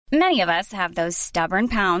Many of us have those stubborn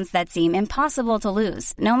pounds that seem impossible to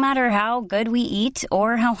lose, no matter how good we eat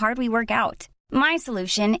or how hard we work out. My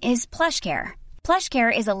solution is PlushCare.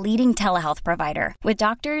 PlushCare is a leading telehealth provider with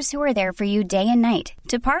doctors who are there for you day and night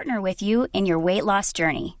to partner with you in your weight loss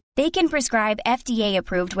journey. They can prescribe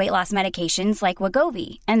FDA-approved weight loss medications like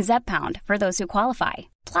Wegovy and Zepbound for those who qualify.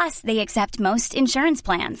 Plus, they accept most insurance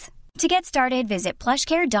plans. To get started, visit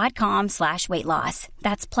plushcare.com/weightloss.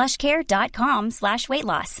 That's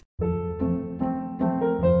plushcare.com/weightloss.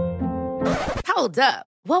 Hold up.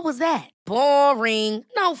 What was that? Boring.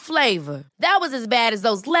 No flavor. That was as bad as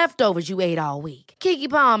those leftovers you ate all week. Keke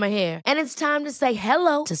Palmer here. And it's time to say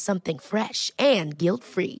hello to something fresh and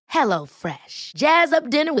guilt-free. Hello Fresh. Jazz up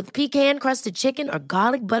dinner with pecan-crusted chicken or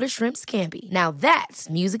garlic butter shrimp scampi. Now that's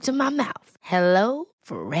music to my mouth. Hello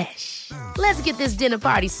Fresh. Let's get this dinner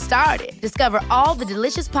party started. Discover all the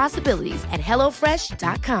delicious possibilities at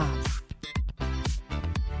hellofresh.com.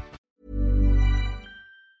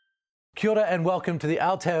 Kia ora and welcome to the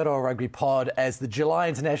Aotearoa Rugby Pod as the July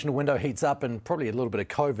international window heats up and probably a little bit of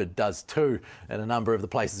COVID does too in a number of the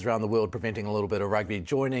places around the world, preventing a little bit of rugby.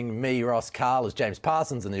 Joining me, Ross Carl, is James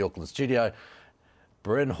Parsons in the Auckland studio.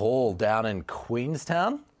 Bryn Hall down in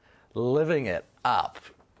Queenstown, living it up.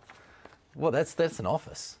 Well, that's an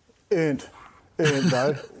office. Earned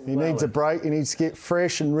though. He needs a break. He needs to get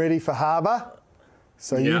fresh and ready for harbour.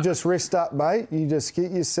 So you just rest up, mate. You just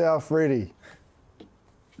get yourself ready.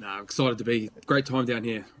 No, I'm excited to be. Great time down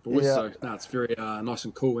here. Boys. So, it's very nice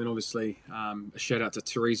and cool. And obviously, a shout out to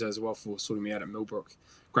Teresa as well for sorting me out at Millbrook.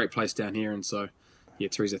 Great place down here. And so, yeah,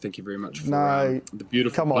 Teresa, thank you very much for the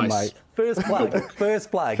beautiful place. Come on, mate.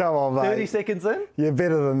 First plug. Come on, mate. 30 seconds in? You're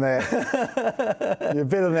better than that. You're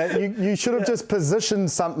better than that. You should have just positioned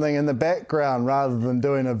something in the background rather than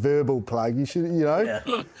doing a verbal plug. You should,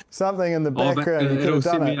 something in the background. You could have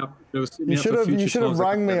done it. You should have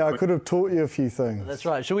rung me. I could have taught you a few things. That's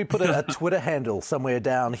right. Should we put a Twitter handle somewhere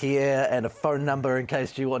down here and a phone number in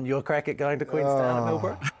case you want your crack at going to Queenstown and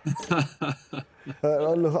Millbrook?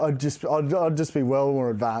 I'd just be well more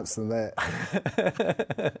advanced than that.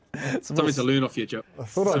 Something to learn off you, Jip. I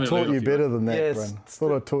thought I taught you better than that, yes. Bryn. I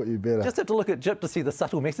thought I taught you better. Just have to look at Jip to see the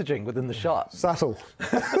subtle messaging within the shot. Subtle.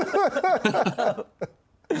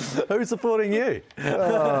 Who's supporting you?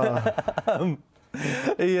 So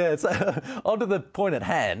on to the point at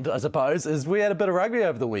hand, I suppose, is we had a bit of rugby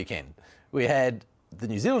over the weekend. We had the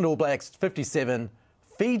New Zealand All Blacks 57,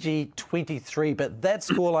 Fiji 23, but that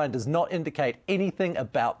scoreline does not indicate anything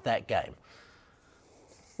about that game.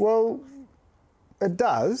 Well, it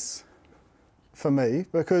does for me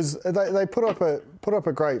because they put up a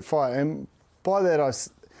great fight, and by that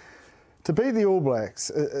to beat the All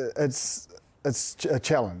Blacks, it's a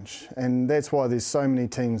challenge, and that's why there's so many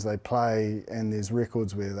teams they play, and there's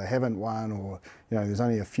records where they haven't won, or there's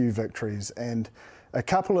only a few victories, and a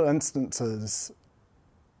couple of instances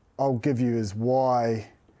I'll give you is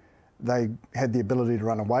why they had the ability to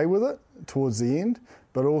run away with it towards the end,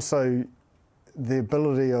 but also the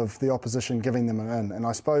ability of the opposition giving them an in. And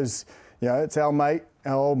I suppose, it's our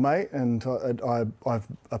old mate, and I've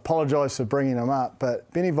apologised for bringing him up,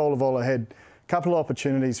 but Benny Volavola had a couple of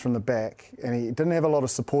opportunities from the back, and he didn't have a lot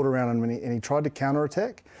of support around him, and he tried to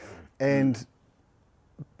counter-attack. And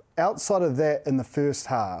outside of that, in the first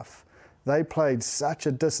half, they played such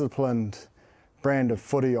a disciplined brand of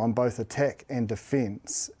footy on both attack and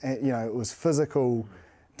defence. And, it was physical,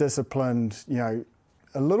 disciplined, a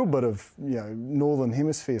little bit of, Northern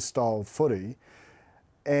Hemisphere style footy.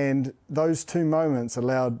 And those two moments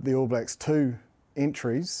allowed the All Blacks 2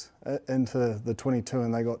 entries into the 22,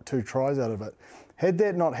 and they got 2 tries out of it. Had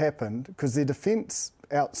that not happened, because their defence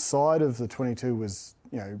outside of the 22 was,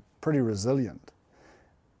 pretty resilient.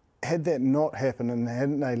 Had that not happened and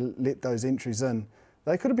hadn't they let those entries in,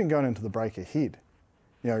 they could have been going into the break ahead,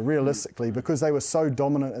 realistically, because they were so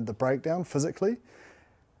dominant at the breakdown physically.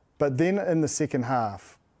 But then in the second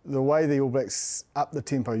half, the way the All Blacks upped the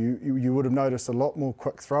tempo, you would have noticed a lot more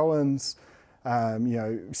quick throw-ins.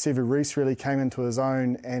 Sevu Reece really came into his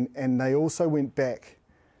own, and they also went back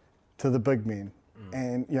to the big men.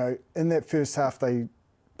 And, in that first half, they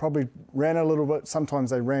probably ran a little bit. Sometimes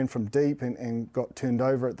they ran from deep and got turned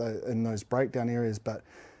over in those breakdown areas, but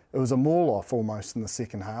it was a maul-off almost in the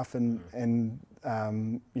second half, and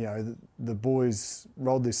the boys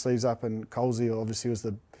rolled their sleeves up, and Colsey obviously was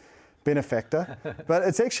the benefactor. But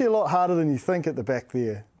it's actually a lot harder than you think at the back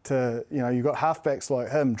there. You've got halfbacks like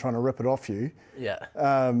him trying to rip it off you. Yeah.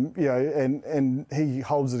 And he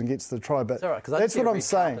holds it and gets the try. But right, that's what I'm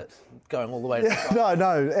saying. Going all the way to the top.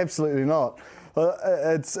 No, absolutely not.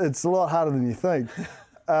 It's a lot harder than you think.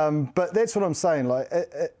 But that's what I'm saying. Like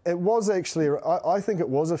it was actually, I think it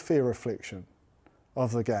was a fair reflection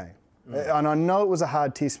of the game. And I know it was a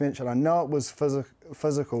hard test match, and I know it was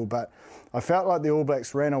physical, but I felt like the All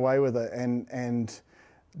Blacks ran away with it, and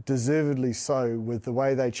deservedly so, with the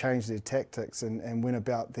way they changed their tactics and went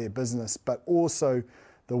about their business, but also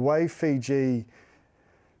the way Fiji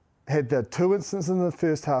had the 2 instances in the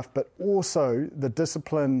first half, but also the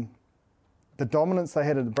discipline, the dominance they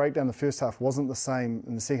had in the breakdown in the first half wasn't the same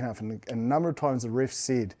in the second half. And a number of times the ref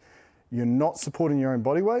said, you're not supporting your own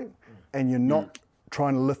body weight, and you're not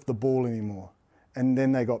trying to lift the ball anymore. And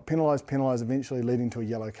then they got penalised, eventually leading to a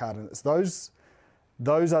yellow card. And it's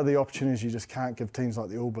those are the opportunities you just can't give teams like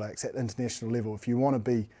the All Blacks at international level if you want to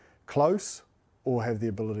be close or have the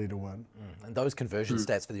ability to win. And those conversion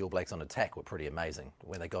stats for the All Blacks on attack were pretty amazing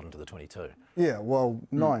when they got into the 22. Yeah, well,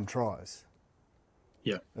 9 tries.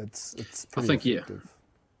 Yeah. It's pretty effective.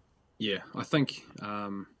 Yeah, I think...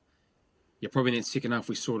 probably in that second half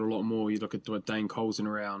we saw it a lot more. You look at Dane Colson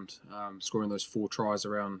around, scoring those 4 tries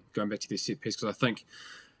around, going back to their set piece, because I think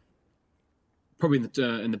probably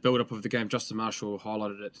in the build-up of the game, Justin Marshall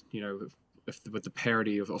highlighted it, with the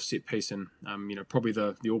parity of set piece, and probably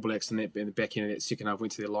the All Blacks in the back end of that second half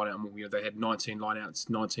went to their line-out more. They had 19 line-outs,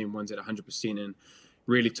 19 wins at 100%, and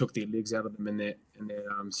really took their legs out of them in that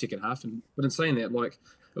second half. But in saying that, it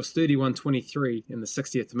was 31-23 in the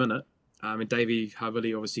 60th minute. And Davey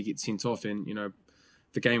Havili obviously gets sent off, and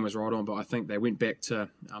the game was right on. But I think they went back to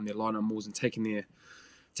their line-up more and taking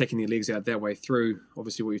their legs out that way through.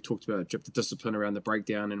 Obviously, what you talked about, the discipline around the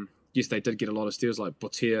breakdown, and yes, they did get a lot of steals. Like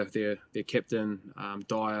Botia, their captain,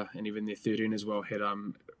 Dyer, and even their 13 as well had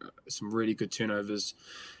some really good turnovers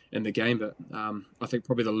in the game. But I think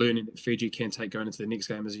probably the learning that Fiji can take going into the next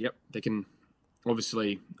game is, they can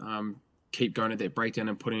obviously. Keep going at that breakdown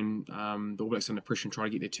and putting the All Blacks under pressure and try to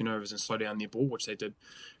get their turnovers and slow down their ball, which they did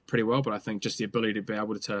pretty well. But I think just the ability to be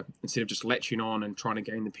able to, instead of just latching on and trying to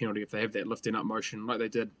gain the penalty, if they have that lifting up motion like they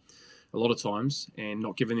did a lot of times, and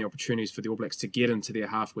not giving the opportunities for the All Blacks to get into their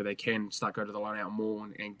half where they can start going to the line out more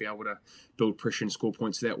and be able to build pressure and score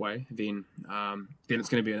points that way, then it's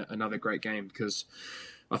going to be another great game, because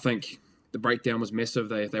I think the breakdown was massive.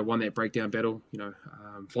 They won that breakdown battle.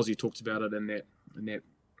 Fozzie talked about it in that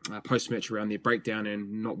post-match around their breakdown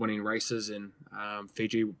and not winning races, and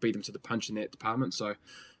Fiji beat them to the punch in that department. So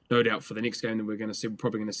no doubt for the next game that we're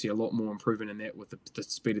probably going to see a lot more improvement in that, with the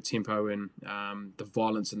speed of tempo and the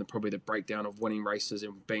violence and probably the breakdown of winning races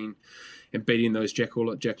and beating those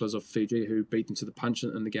jacklers of Fiji who beat them to the punch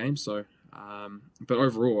in the game. So, but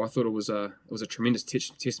overall, I thought it was a tremendous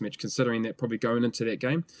test match, considering that probably going into that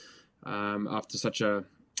game after such a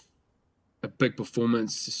big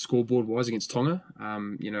performance scoreboard-wise against Tonga.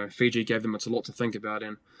 Fiji gave them a lot to think about,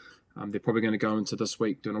 and they're probably going to go into this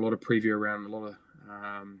week doing a lot of preview around a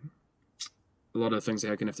lot of things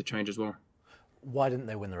they're going to have to change as well. Why didn't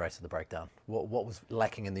they win the race of the breakdown? What was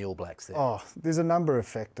lacking in the All Blacks there? Oh, there's a number of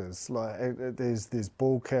factors. There's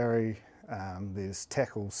ball carry, there's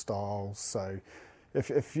tackle styles. So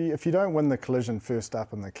if you don't win the collision first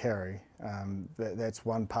up in the carry, that's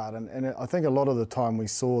one part. And I think a lot of the time we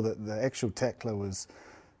saw that the actual tackler was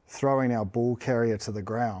throwing our ball carrier to the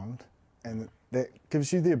ground, and that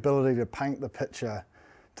gives you the ability to paint the picture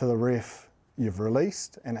to the ref you've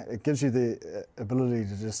released, and it gives you the ability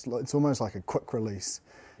to it's almost like a quick release.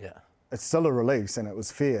 Yeah. It's still a release and it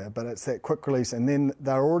was fair, but it's that quick release, and then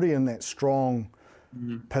they're already in that strong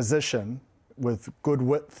position with good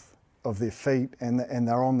width of their feet, and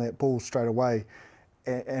they're on that ball straight away.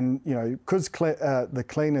 And because the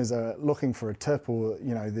cleaners are looking for a tip, or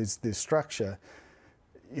there's structure,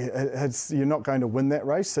 you're not going to win that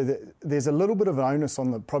race. So there's a little bit of an onus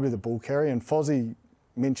on probably the ball carrier, and Fozzie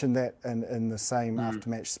mentioned that in the same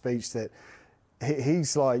after-match speech, that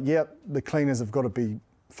he's like, yep, the cleaners have got to be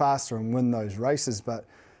faster and win those races, but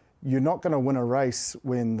you're not going to win a race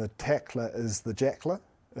when the tackler is the jackler,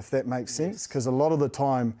 if that makes sense, because a lot of the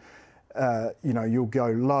time, you'll go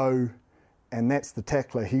low, and that's the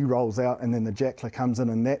tackler, he rolls out, and then the jackler comes in,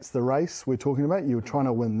 and that's the race we're talking about. You were trying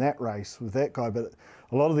to win that race with that guy, but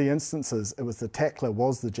a lot of the instances, it was the tackler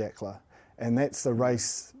was the jackler, and that's the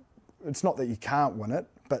race. It's not that you can't win it,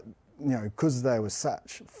 but because they were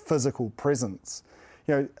such physical presence.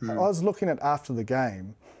 I was looking at after the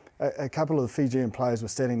game, a couple of the Fijian players were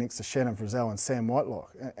standing next to Shannon Frizzell and Sam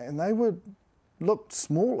Whitelock, and they looked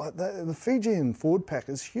small. Like the Fijian forward pack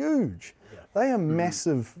is huge. Yeah. They are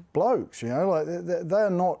massive blokes. They are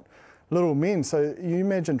not little men. So you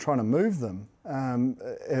imagine trying to move them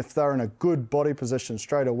if they're in a good body position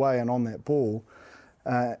straight away and on that ball.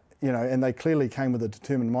 And they clearly came with a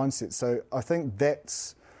determined mindset. So I think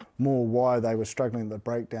that's more why they were struggling at the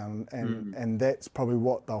breakdown, and that's probably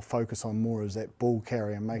what they'll focus on more, is that ball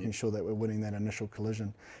carry and making sure that we're winning that initial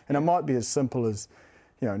collision. And it might be as simple as,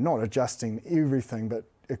 not adjusting everything, but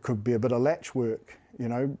it could be a bit of latch work,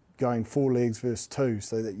 going 4 legs versus 2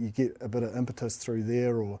 so that you get a bit of impetus through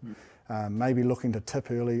there, or maybe looking to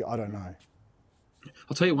tip early, I don't know.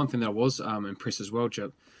 I'll tell you one thing that I was impressed as well,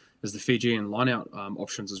 Jip, is the Fijian line-out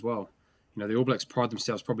options as well. The All Blacks pride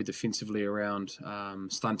themselves probably defensively around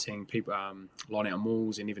stunting people, line-out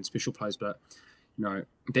mauls and even special plays, but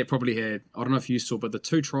they probably had, I don't know if you saw, but the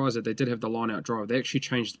 2 tries that they did have the line-out drive, they actually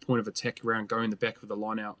changed the point of attack around going the back of the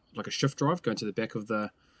line-out, like a shift drive, going to the back of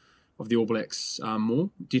the All Blacks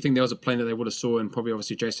maul. Do you think there was a plan that they would have saw, and probably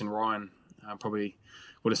obviously Jason Ryan probably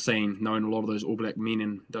would have seen, knowing a lot of those All Black men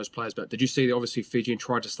and those players, but did you see that obviously Fijian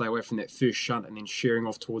tried to stay away from that first shunt and then shearing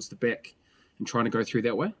off towards the back and trying to go through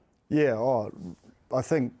that way? Yeah, I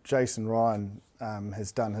think Jason Ryan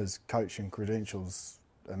has done his coaching credentials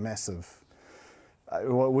a massive.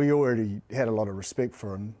 We already had a lot of respect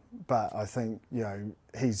for him, but I think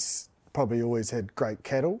he's probably always had great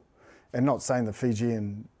cattle, and not saying the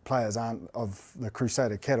Fijian players aren't of the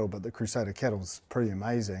Crusader cattle, but the Crusader cattle's pretty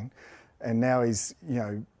amazing, and now he's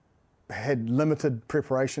had limited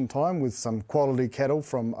preparation time with some quality cattle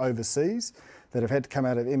from overseas that have had to come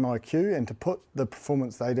out of MIQ, and to put the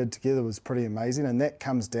performance they did together was pretty amazing. And that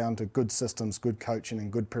comes down to good systems, good coaching and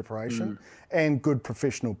good preparation and good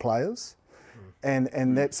professional players.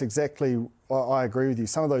 And that's exactly, I agree with you.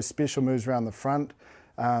 Some of those special moves around the front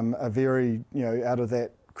are very, out of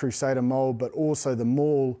that Crusader mould, but also the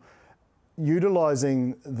maul,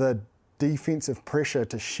 utilising the defensive pressure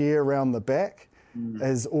to shear around the back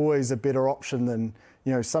is always a better option than,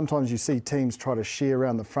 sometimes you see teams try to shear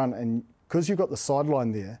around the front, and because you've got the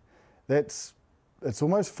sideline there, it's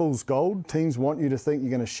almost fool's gold. Teams want you to think you're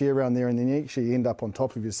going to shear around there, and then you actually end up on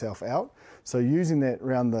top of yourself out. So using that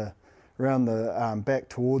around the back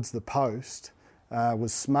towards the post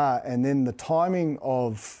was smart. And then the timing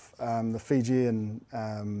of the Fijian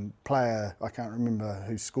player, I can't remember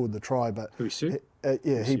who scored the try, but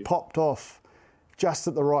he popped off just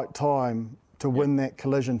at the right time to win that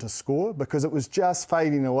collision to score, because it was just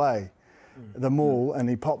fading away, the maul, and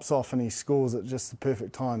he pops off and he scores at just the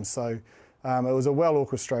perfect time. So it was a well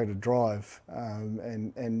orchestrated drive,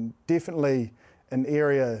 and definitely an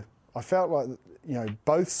area I felt like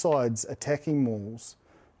both sides attacking mauls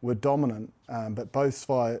were dominant, but both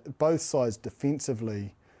sides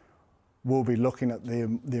defensively will be looking at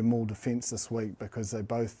their maul defence this week, because they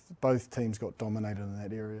both teams got dominated in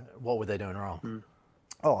that area. What were they doing wrong?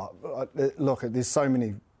 Look, there's so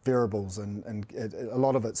many variables, and a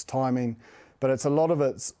lot of it's timing, but a lot of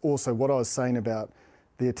it's also what I was saying about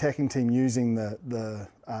the attacking team using the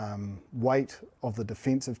weight of the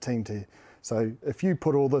defensive team to. So if you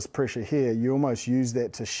put all this pressure here, you almost use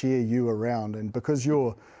that to shear you around, and because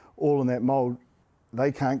you're all in that mould,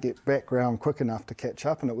 they can't get back round quick enough to catch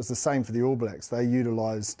up. And it was the same for the All Blacks. They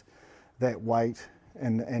utilised that weight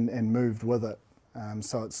and moved with it.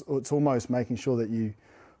 So it's almost making sure that you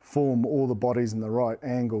form all the bodies in the right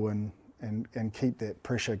angle and keep that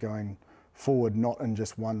pressure going forward, not in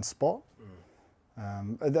just one spot.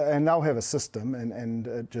 And they'll have a system, and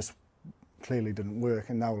it just clearly didn't work,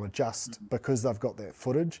 and they'll adjust because they've got that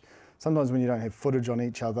footage. Sometimes when you don't have footage on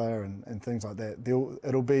each other and things like that,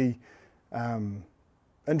 it'll be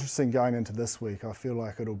interesting going into this week. I feel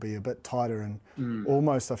like it'll be a bit tighter, and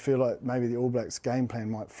almost I feel like maybe the All Blacks game plan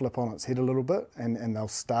might flip on its head a little bit, and they'll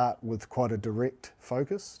start with quite a direct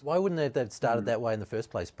focus. Why wouldn't they have started that way in the first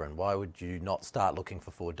place, Bryn? Why would you not start looking for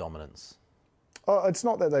forward dominance? Oh, it's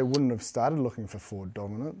not that they wouldn't have started looking for forward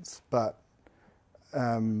dominance, but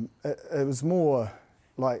it was more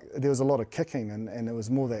like there was a lot of kicking, and it was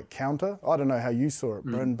more that counter. I don't know how you saw it,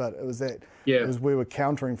 Bryn, but it was that. Yeah, it was we were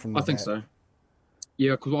countering from the I think back. so.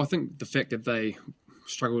 Yeah, because I think the fact that they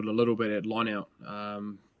struggled a little bit at line-out,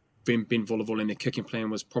 Ben Volleyball, and their kicking plan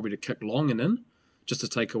was probably to kick long and in, just to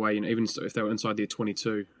take away, even if they were inside their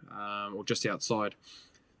 22 or just outside,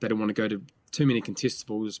 they didn't want to go to too many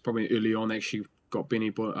contestables. Probably early on they actually got Benny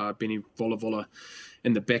Volleyball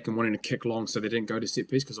in the back and wanting to kick long, so they didn't go to set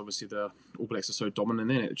piece, because obviously the All Blacks are so dominant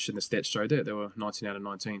then. The stats showed that they were 19 out of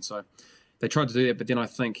 19, so they tried to do that. But then I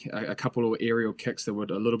think a couple of aerial kicks that were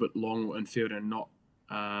a little bit long or infield and not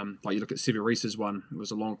like you look at Sevu Reece's one, it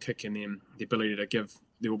was a long kick, and then the ability to give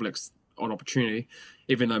the All Blacks an opportunity,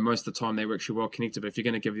 even though most of the time they were actually well connected. But if you're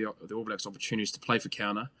going to give the All Blacks opportunities to play for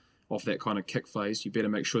counter off that kind of kick phase, you better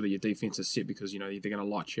make sure that your defence is set, because they're going to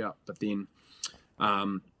light you up. But then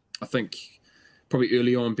I think probably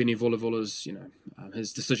early on Benny Volevola's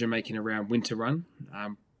his decision making around when to run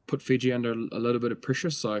put Fiji under a little bit of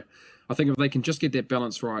pressure. So I think if they can just get that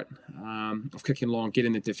balance right of kicking long,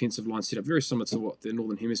 getting the defensive line set up, very similar to what the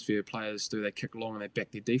Northern Hemisphere players do. They kick long and they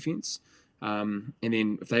back their defense. And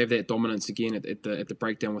then if they have that dominance again at the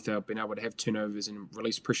breakdown without being able to have turnovers and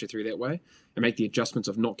release pressure through that way and make the adjustments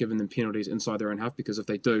of not giving them penalties inside their own half, because if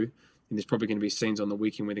they do, then there's probably going to be scenes on the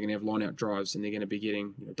weekend where they're going to have line-out drives and they're going to be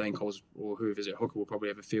getting, Dane Coles or whoever's at hooker will probably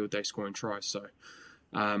have a field day scoring tries. So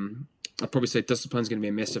I'd probably say discipline's going to be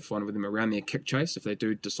a massive one with them around their kick chase if they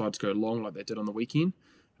do decide to go long like they did on the weekend.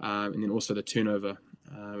 And then also the turnover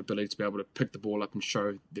ability to be able to pick the ball up and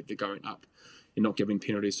show that they're going up and not giving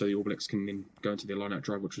penalties, so the All Blacks can then go into their line-out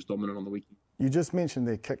drive, which was dominant on the weekend. You just mentioned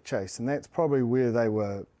their kick chase, and that's probably where they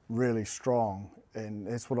were really strong, and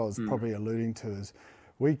that's what I was probably alluding to is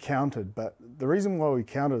we counted, but the reason why we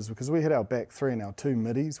counted is because we had our back three and our two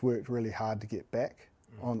middies worked really hard to get back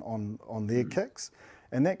on their kicks,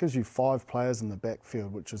 and that gives you 5 players in the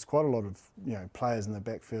backfield, which is quite a lot of players in the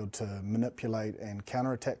backfield to manipulate and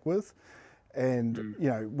counter-attack with. And,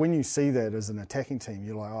 when you see that as an attacking team,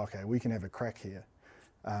 you're like, okay, we can have a crack here,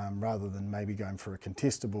 rather than maybe going for a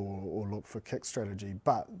contestable or look for kick strategy.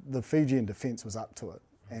 But the Fijian defence was up to it.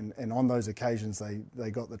 And on those occasions,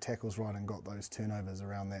 they got the tackles right and got those turnovers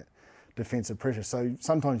around that defensive pressure. So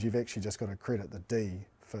sometimes you've actually just got to credit the D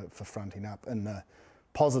for fronting up. In the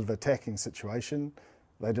positive attacking situation,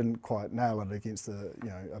 they didn't quite nail it against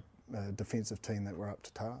a defensive team that were up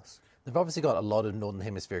to task. They've obviously got a lot of Northern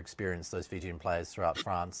Hemisphere experience, those Fijian players, throughout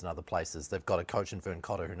France and other places. They've got a coach in Vern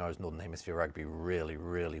Cotter who knows Northern Hemisphere rugby really,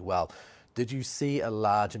 really well. Did you see a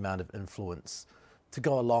large amount of influence to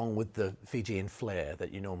go along with the Fijian flair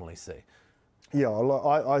that you normally see? Yeah,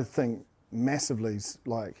 I think massively.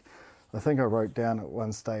 Like, I think I wrote down at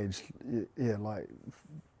one stage,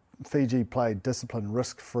 Fiji played disciplined,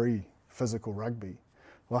 risk-free physical rugby.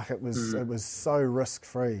 Like it was so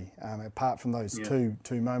risk-free. Apart from those two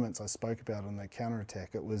moments I spoke about in the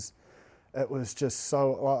counter-attack, it was just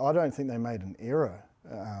so. I don't think they made an error,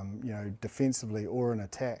 defensively or in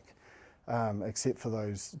attack, except for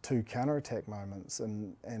those 2 counter-attack moments,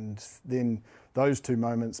 and then those 2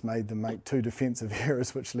 moments made them make 2 defensive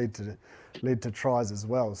errors, which led to tries as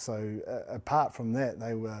well. So apart from that,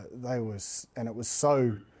 they were, and it was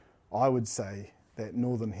so, I would say, that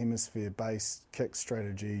Northern Hemisphere-based kick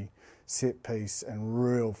strategy, set piece, and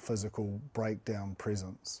real physical breakdown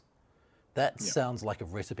presence. That sounds like a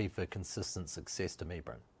recipe for consistent success to me,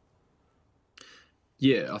 Brent.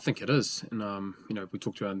 Yeah, I think it is. And, we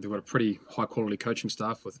talked about they've got a pretty high-quality coaching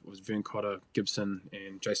staff with Vern Cotter, Gibson,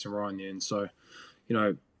 and Jason Ryan there. And so,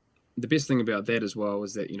 the best thing about that as well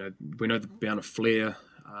is that, we know the amount of flair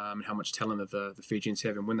and how much talent that the Fijians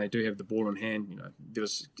have, and when they do have the ball in hand, there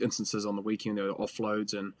was instances on the weekend there were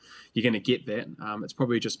offloads, and you're going to get that. It's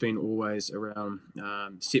probably just been always around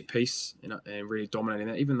set piece and really dominating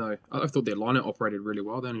that. Even though I thought their lineout operated really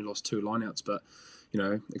well, they only lost 2 lineouts, but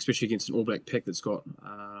especially against an All Black pack that's got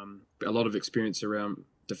a lot of experience around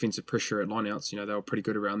defensive pressure at lineouts, they were pretty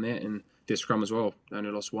good around that, and their scrum as well. They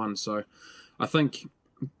only lost 1, so I think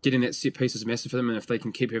getting that set piece is massive for them, and if they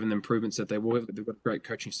can keep having the improvements that they will have, they've got great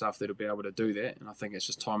coaching staff that'll be able to do that. And I think it's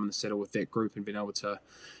just time in the saddle with that group and being able to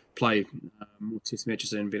play more test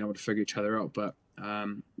matches and being able to figure each other out. But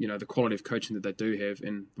the quality of coaching that they do have,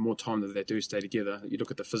 and the more time that they do stay together, you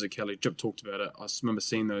look at the physicality. Jip talked about it. I remember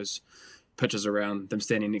seeing those pictures around them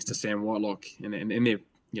standing next to Sam Whitelock, and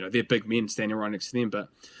they're big men standing right next to them, but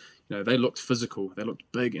they looked physical. They looked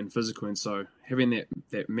big and physical, and so having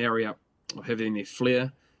that marry up of having their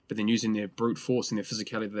flair, but then using their brute force and their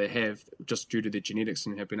physicality that they have just due to their genetics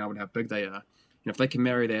and have been able to how big they are. If they can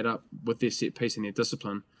marry that up with their set piece and their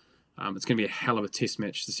discipline, it's going to be a hell of a test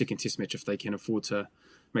match, the second test match, if they can afford to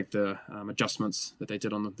make the adjustments that they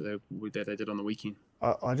did on the weekend.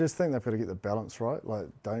 I just think they've got to get the balance right. Like,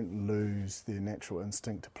 don't lose their natural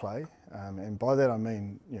instinct to play, and by that I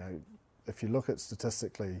mean, if you look at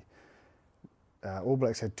statistically, All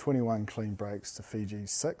Blacks had 21 clean breaks to Fiji's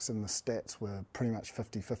 6, and the stats were pretty much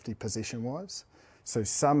 50-50 possession-wise. So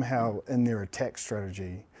somehow in their attack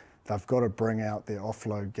strategy, they've got to bring out their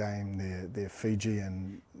offload game, their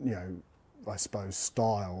Fijian, I suppose,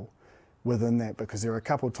 style within that, because there were a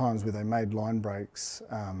couple of times where they made line breaks,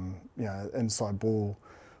 inside ball,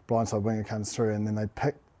 blindside winger comes through, and then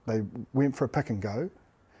they went for a pick and go,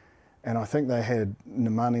 and I think they had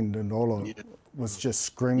Nemani Ndolo was just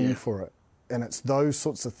screaming for it. And it's those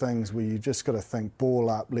sorts of things where you just got to think, ball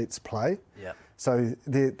up, let's play. Yeah. So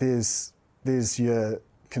there's your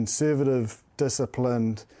conservative,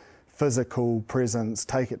 disciplined, physical presence,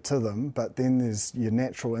 take it to them, but then there's your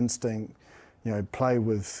natural instinct, play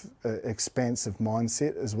with expansive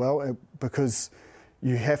mindset as well, because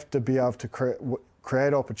you have to be able to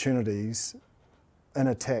create opportunities in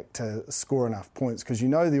attack to score enough points, because you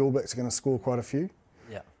know the All Blacks are going to score quite a few.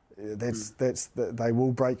 Yeah. They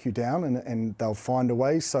will break you down and they'll find a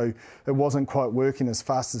way. So it wasn't quite working as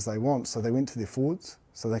fast as they want, so they went to their forwards.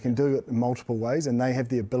 So they can do it in multiple ways, and they have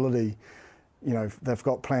the ability, you know, they've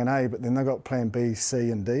got plan A, but then they've got plan B,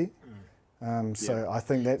 C and D. So I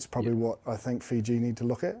think that's probably what I think Fiji need to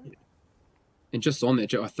look at. And just on that,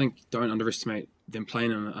 Joe, I think don't underestimate them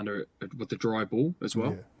playing with the dry ball as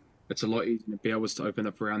well. Yeah. It's a lot easier to be able to open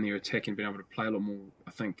up around their attack and be able to play a lot more.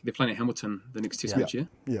 I think they're playing at Hamilton the next test match,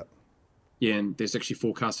 Yeah, and there's actually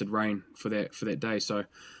forecasted rain for that day. So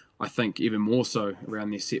I think even more so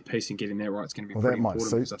around their set piece and getting that right, it's going to be pretty important.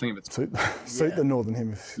 Suit, I think suit the Northern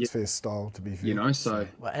Hemisphere style, to be fair. You know, so...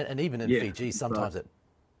 Well, and even in Fiji, sometimes it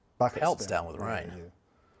pelts down with rain.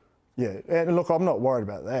 Yeah, and look, I'm not worried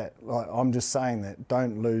about that. Like, I'm just saying that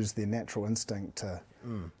don't lose their natural instinct to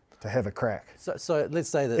have a crack. So let's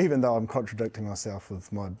say that... Even though I'm contradicting myself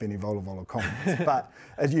with my Benny Volavola comments, but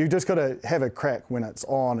you just got to have a crack when it's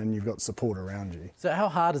on and you've got support around you. So how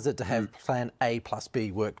hard is it to have plan A plus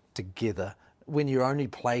B work together when you only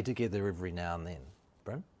play together every now and then,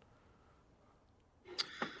 Bryn?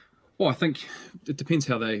 Well, I think it depends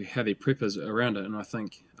how they prep us around it, and I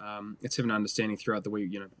think it's having an understanding throughout the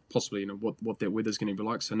week, possibly what that weather's going to be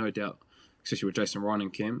like. So no doubt, especially with Jason Ryan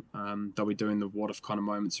and Cam, they'll be doing the what if kind of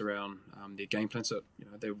moments around their game plan. So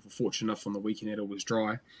they were fortunate enough on the weekend that it was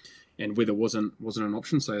dry, and weather wasn't an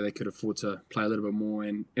option, so they could afford to play a little bit more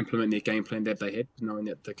and implement their game plan that they had, knowing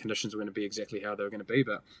that the conditions were going to be exactly how they were going to be.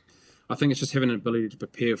 But I think it's just having an ability to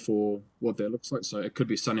prepare for what that looks like. So it could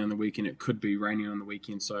be sunny on the weekend, it could be raining on the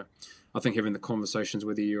weekend. So I think having the conversations,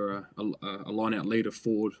 whether you're a line-out leader,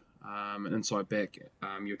 forward, an inside back,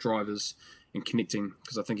 your drivers, and connecting,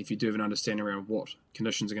 because I think if you do have an understanding around what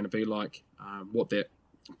conditions are going to be like, what that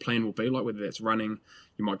plan will be like, whether that's running,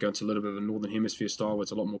 you might go into a little bit of a Northern Hemisphere style where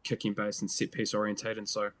it's a lot more kicking based and set piece orientated. And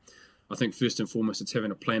so I think first and foremost, it's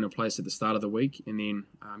having a plan in place at the start of the week, and then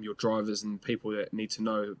your drivers and people that need to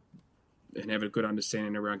know and have a good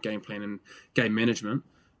understanding around game plan and game management.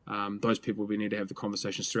 Those people we need to have the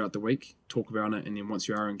conversations throughout the week, talk about it, and then once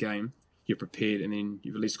you are in game, you're prepared, and then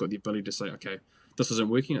you've at least got the ability to say, okay, this isn't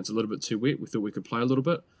working, it's a little bit too wet, we thought we could play a little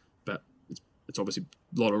bit, but it's obviously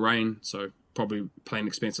a lot of rain, so probably playing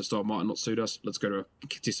expensive style might not suit us. Let's go to a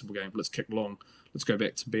contestable game, let's kick long, let's go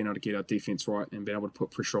back to being able to get our defence right and being able to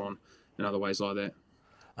put pressure on in other ways like that.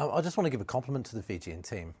 I just want to give a compliment to the Fijian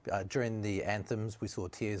team. During the anthems, we saw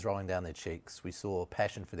tears rolling down their cheeks. We saw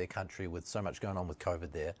passion for their country with so much going on with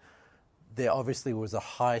COVID there. There obviously was a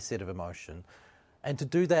high set of emotion. And to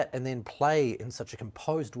do that and then play in such a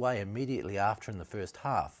composed way immediately after in the first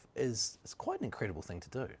half is quite an incredible thing to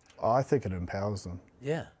do. I think it empowers them.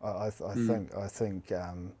 Yeah. I think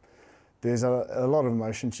there's a lot of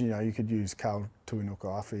emotions. You could use Carl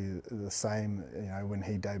Tuinukuafi the same. When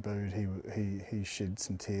he debuted, he shed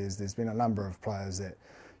some tears. There's been a number of players that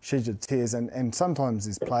shed tears, and sometimes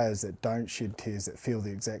there's players that don't shed tears that feel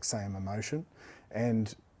the exact same emotion,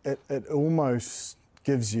 and it almost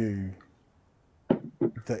gives you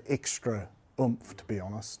the extra oomph, to be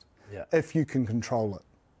honest, if you can control it.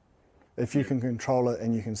 If you can control it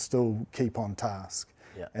and you can still keep on task.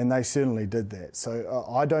 Yeah. And they certainly did that. So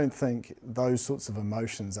I don't think those sorts of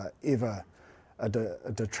emotions are ever a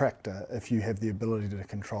detractor if you have the ability to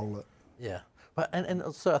control it. Yeah. And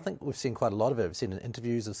also I think we've seen quite a lot of it. We've seen in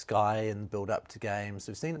interviews of Sky and build up to games.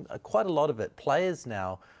 We've seen quite a lot of it. Players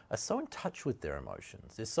now are so in touch with their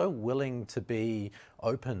emotions. They're so willing to be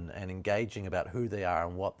open and engaging about who they are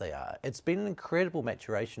and what they are. It's been an incredible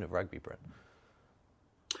maturation of rugby, Brent.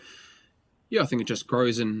 Yeah, I think it just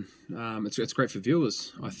grows, and it's great for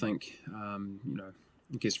viewers. I think I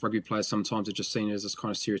guess rugby players sometimes are just seen as this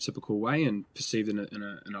kind of stereotypical way and perceived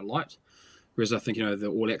in a light. Whereas I think the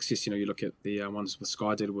All Access, you look at the ones with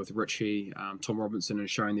Sky did with Richie, Tom Robinson, and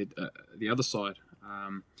showing the other side.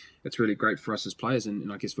 It's really great for us as players,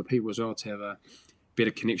 and I guess for people as well to have a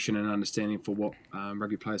better connection and understanding for what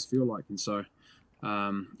rugby players feel like. And so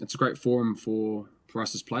it's a great forum for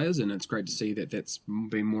us as players, and it's great to see that that's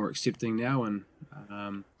been more accepting now. And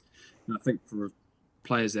I think for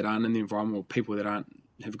players that aren't in the environment, or people that aren't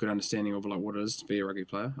have a good understanding of what it is to be a rugby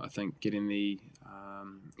player, I think getting the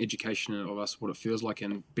education of us what it feels like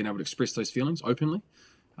and being able to express those feelings openly,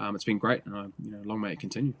 it's been great, and long may it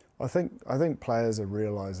continue. I think players are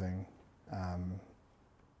realising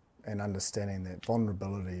and understanding that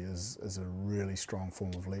vulnerability is a really strong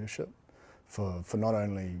form of leadership. For not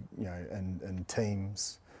only in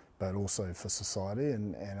teams, but also for society,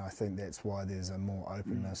 and I think that's why there's a more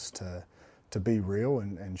openness to to be real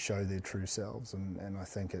and show their true selves. And I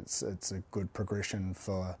think it's a good progression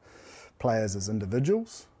for players as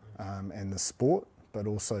individuals and the sport, but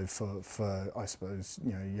also for I suppose,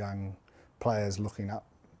 young players looking up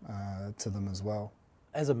to them as well.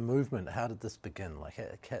 As a movement, how did this begin? Like,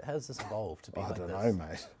 how has this evolved to be like this? I don't know,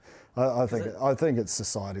 mate. I think it's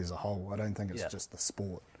society as a whole. I don't think it's just the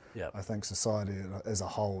sport. Yeah. I think society as a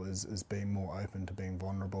whole is being more open to being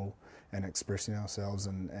vulnerable and expressing ourselves,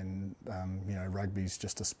 and rugby's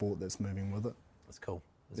just a sport that's moving with it. That's cool.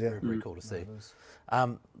 It's very, very cool to see.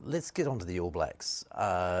 Let's get on to the All Blacks.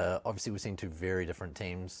 Obviously, we've seen two very different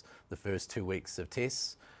teams the first 2 weeks of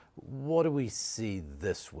tests. What do we see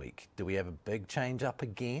this week? Do we have a big change up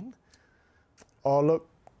again? Oh, look,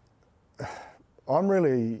 I'm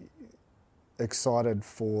really excited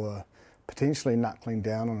for potentially knuckling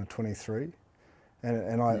down on a 23,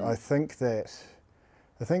 and I think that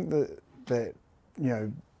the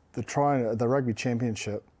rugby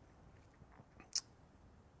championship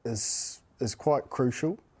is quite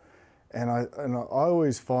crucial, and I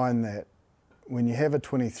always find that when you have a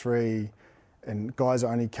 23 and guys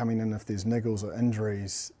are only coming in if there's niggles or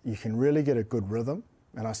injuries, you can really get a good rhythm.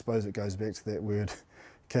 And I suppose it goes back to that word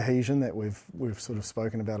cohesion that we've sort of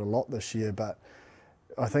spoken about a lot this year. But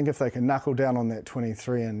I think if they can knuckle down on that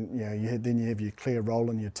 23 and then you have your clear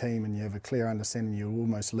role in your team and you have a clear understanding, you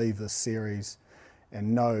almost leave this series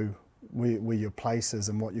and know where your place is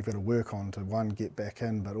and what you've got to work on to, one, get back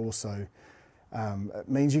in, but also it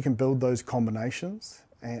means you can build those combinations.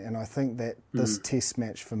 And I think that this test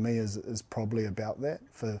match for me is probably about that,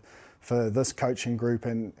 for this coaching group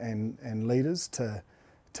and leaders to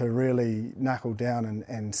really knuckle down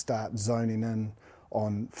and start zoning in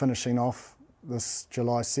on finishing off this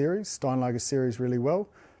July series, Steinlager series, really well,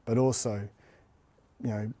 but also,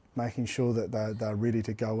 making sure that they're ready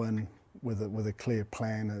to go in with a clear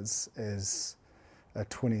plan as a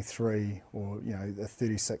 23 or a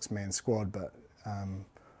 36-man squad, but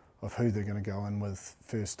of who they're going to go in with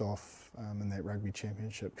first off in that rugby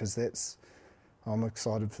championship, because I'm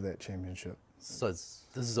excited for that championship. So this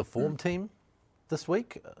is a form team this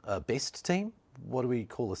week, a best team. What do we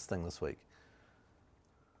call this thing this week?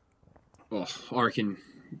 Well, I reckon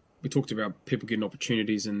we talked about people getting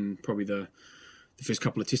opportunities in probably the first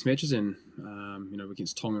couple of test matches and,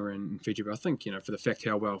 against Tonga and Fiji. But I think, for the fact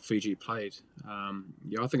how well Fiji played, I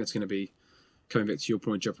think it's going to be, coming back to your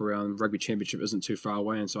point, Jip, around rugby championship isn't too far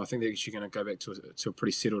away. And so I think they're actually going to go back to a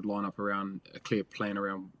pretty settled lineup around a clear plan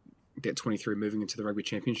around that 23 moving into the rugby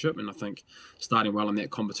championship. And I think starting well in that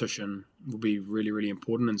competition will be really, really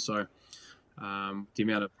important. And so the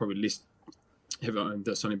amount of probably less,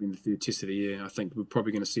 that's only been the third test of the year, I think we're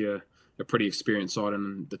probably going to see a pretty experienced side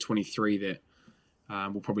in the 23 that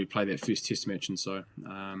will probably play that first test match. And so,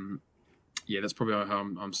 that's probably how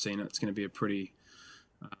I'm seeing it. It's going to be a pretty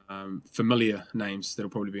familiar names that'll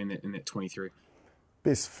probably be in that 23.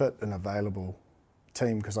 Best fit and available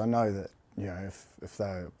team, because I know that if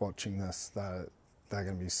they're watching this, they're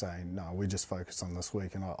going to be saying, no, we just focus on this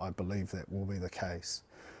week, and I believe that will be the case.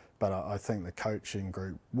 But I think the coaching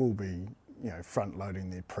group will be front loading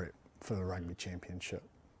their prep for the rugby championship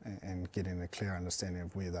and getting a clear understanding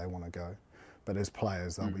of where they want to go. But as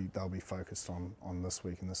players, they'll be focused on this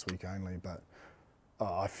week and this week only. But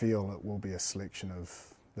I feel it will be a selection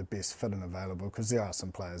of the best fit and available, because there are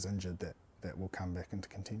some players injured that will come back into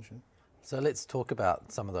contention. So let's talk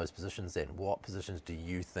about some of those positions then. What positions do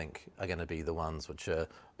you think are going to be the ones which are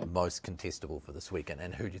most contestable for this weekend,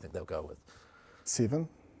 and who do you think they'll go with? 7.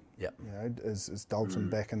 Yeah. Is Dalton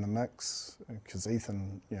back in the mix? Because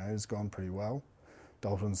Ethan, has gone pretty well.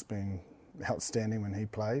 Dalton's been outstanding when he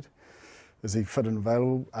played. Is he fit and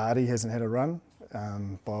available? Artie hasn't had a run.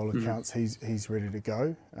 By all accounts, he's ready to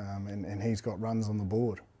go, and he's got runs on the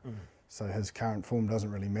board. So his current form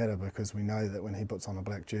doesn't really matter, because we know that when he puts on a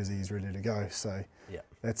black jersey, he's ready to go. So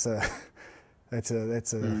that's a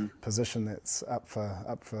position that's up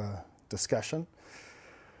for discussion.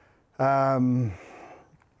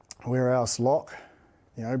 Where else? Lock.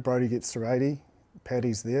 Brodie gets to 80.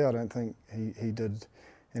 Paddy's there. I don't think he did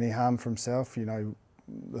any harm for himself.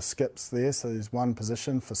 The skip's there, so there's one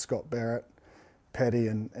position for Scott Barrett, Paddy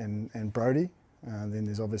and Brodie. Then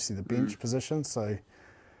there's obviously the bench position. So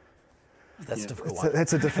that's a difficult one.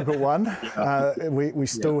 That's a difficult one. We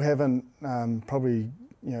still haven't probably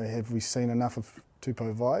have we seen enough of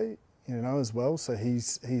Tupou Vai as well. So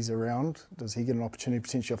he's around. Does he get an opportunity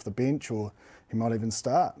potentially off the bench, or he might even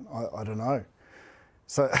start? I don't know.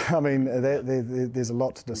 So I mean, there's a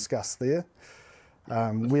lot to discuss there.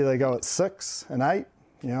 Where they go at 6 and 8,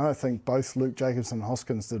 I think both Luke Jacobson and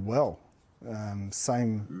Hoskins did well.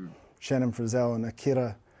 Same Shannon Frizzell and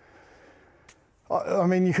Akira I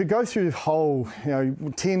mean, you could go through the whole,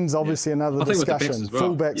 10's obviously another discussion,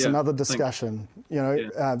 fullbacks another discussion.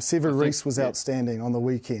 Sevu Reece was outstanding on the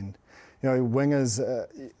weekend. Wingers,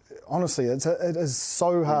 honestly, it is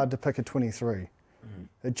so hard to pick a 23.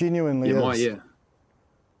 It genuinely is.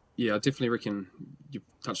 I definitely reckon you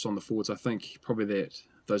touched on the forwards. I think probably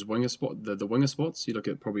those winger the winger spots. You look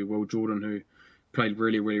at probably Will Jordan, who played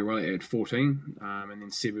really, really well at 14, and then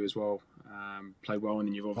Sevu as well played well, and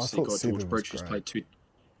then you've obviously got George Bridge, who's played 2.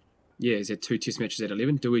 Yeah, he's had 2 Test matches at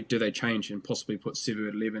 11. Do they change and possibly put Sevu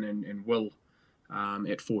at 11 and Will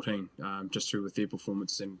at 14, just through with their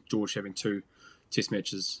performance, and George having 2 Test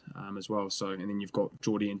matches as well. So, and then you've got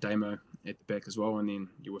Geordie and Damo at the back as well, and then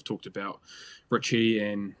we've talked about Richie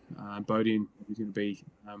and Bodie, who's going to be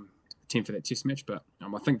 10 for that Test match. But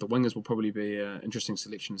I think the wingers will probably be an interesting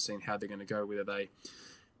selection, seeing how they're going to go, whether they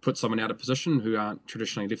put someone out of position who aren't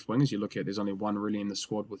traditionally left wingers. You look at, there's only one really in the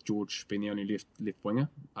squad, with George being the only left winger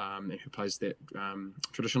who plays that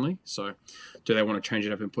traditionally. So do they want to change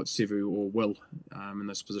it up and put Sevu or Will in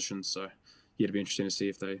those positions? So yeah, it'll be interesting to see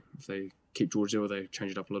if they keep George there or they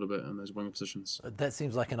change it up a little bit in those winger positions. That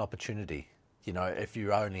seems like an opportunity. If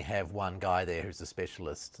you only have one guy there who's a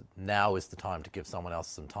specialist, now is the time to give someone else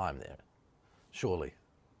some time there, surely.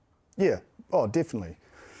 Yeah, oh, definitely.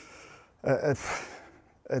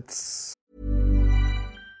 It's...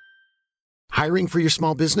 Hiring for your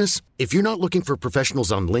small business? If you're not looking for professionals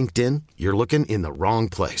on LinkedIn, you're looking in the wrong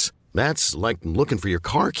place. That's like looking for your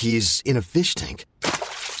car keys in a fish tank.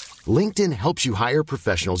 LinkedIn helps you hire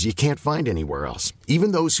professionals you can't find anywhere else,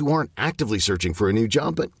 even those who aren't actively searching for a new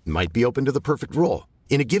job but might be open to the perfect role.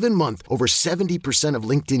 In a given month, over 70% of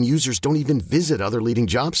LinkedIn users don't even visit other leading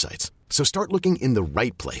job sites. So start looking in the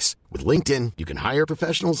right place. With LinkedIn, you can hire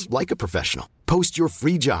professionals like a professional. Post your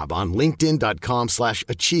free job on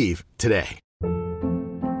linkedin.com/achieve today.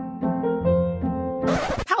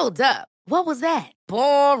 Hold up. What was that?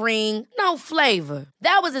 Boring. No flavor.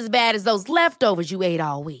 That was as bad as those leftovers you ate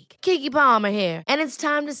all week. Keke Palmer here. And it's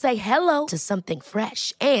time to say hello to something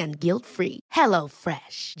fresh and guilt-free. Hello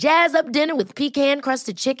Fresh. Jazz up dinner with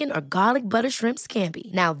pecan-crusted chicken or garlic butter shrimp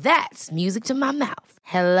scampi. Now that's music to my mouth.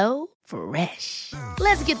 Hello Fresh.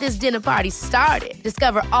 Let's get this dinner party started.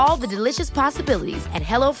 Discover all the delicious possibilities at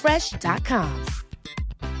HelloFresh.com.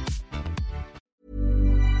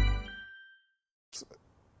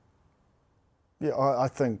 Yeah, I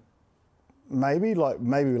think maybe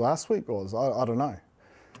last week was. I don't know.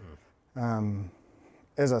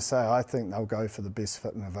 As I say, I think they'll go for the best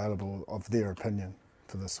fit and available of their opinion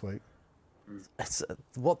for this week.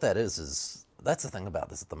 What that is that's the thing about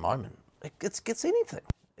this at the moment. It gets anything.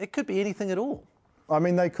 It could be anything at all. I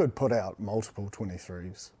mean, they could put out multiple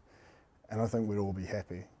 23s, and I think we'd all be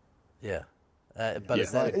happy. Yeah. But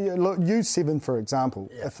is that... Look, use 7, for example.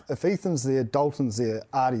 Yeah. If Ethan's there, Dalton's there,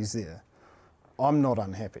 Artie's there, I'm not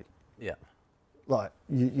unhappy. Yeah. Like,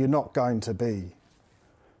 you're not going to be...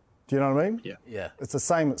 Do you know what I mean? Yeah. Yeah. It's the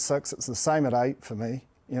same at 6. It's the same at 8 for me.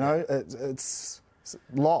 It's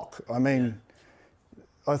lock. I mean,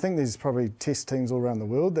 I think there's probably test teams all around the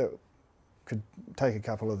world that could take a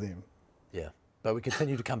couple of them. Yeah. But we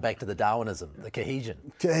continue to come back to the Darwinism, the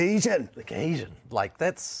cohesion. The cohesion. Like,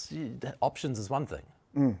 that's... Options is one thing.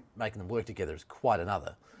 Making them work together is quite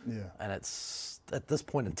another. Yeah. And it's, at this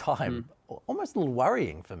point in time, almost a little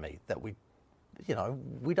worrying for me that we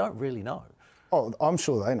don't really know. Oh, I'm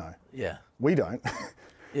sure they know. Yeah. We don't.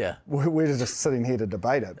 Yeah. We're just sitting here to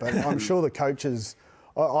debate it. But I'm sure the coaches,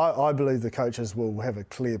 I believe the coaches will have a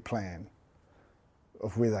clear plan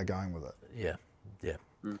of where they're going with it. Yeah. Yeah.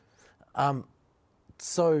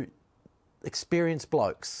 So, experienced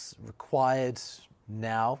blokes required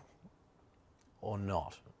now or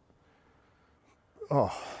not?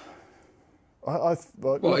 Oh,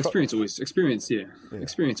 experience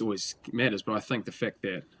always matters. But I think the fact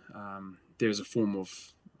that there's a form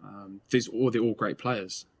of they're all great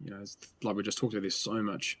players. Like we just talked about, there's so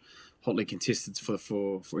much hotly contested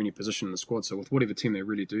for any position in the squad. So with whatever team they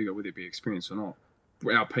really do go, whether it be experienced or not,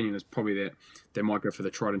 our opinion is probably that they might go for the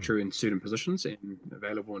tried and true in certain positions and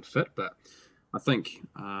available and fit. But I think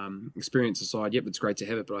experience aside, it's great to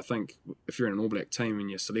have it. But I think if you're in an All Black team and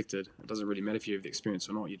you're selected, it doesn't really matter if you have the experience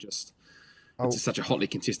or not. It's such a hotly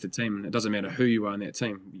contested team, and it doesn't matter who you are in that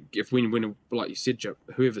team. If when like you said, Joe,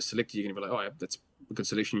 whoever's selected, you're going to be like, oh, yeah, that's a good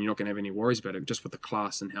selection. You're not going to have any worries about it, just with the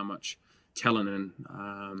class and how much talent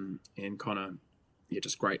and kind of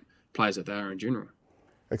just great players that they are in general.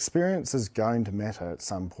 Experience is going to matter at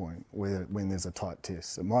some point when there's a tight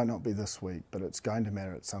test. It might not be this week, but it's going to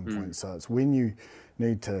matter at some point. So it's when you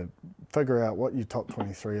need to figure out what your top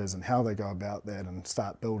 23 is and how they go about that and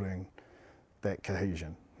start building that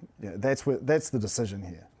cohesion. that's the decision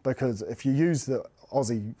here. Because if you use the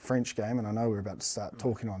Aussie-French game, and I know we're about to start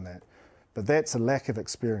talking on that, but that's a lack of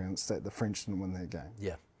experience that the French didn't win that game.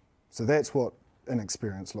 Yeah. So that's what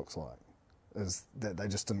inexperience looks like, is that they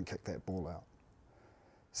just didn't kick that ball out.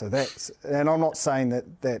 So and I'm not saying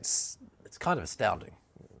that's... It's kind of astounding,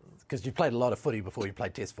 because you played a lot of footy before you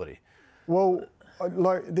played Test footy. Well,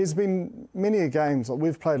 like, there's been many games, like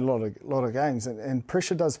we've played a lot of games, and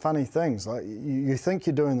pressure does funny things. Like you think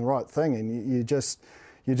you're doing the right thing, and you're just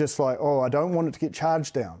like, oh, I don't want it to get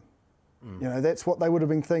charged down. You know, that's what they would have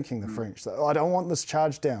been thinking, the French. So, I don't want this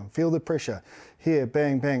charged down. Feel the pressure. Here,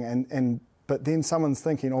 bang, bang. But then someone's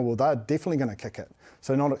thinking, oh, well, they're definitely going to kick it.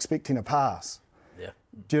 So not expecting a pass. Yeah.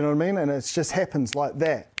 Do you know what I mean? And it just happens like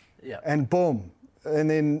that. Yeah. And boom. And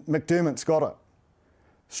then McDermott's got it.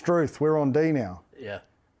 Struth, we're on D now. Yeah.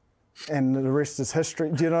 And the rest is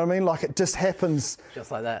history. Do you know what I mean? Like, it just happens.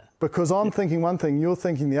 Just like that. Because I'm thinking one thing, you're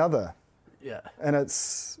thinking the other. Yeah. And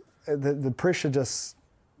it's the pressure just,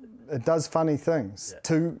 it does funny things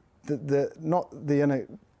to not the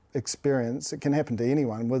inexperience. It can happen to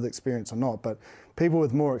anyone with experience or not, but people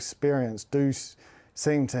with more experience do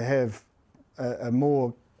seem to have a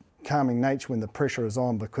more calming nature when the pressure is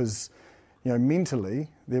on, because, you know, mentally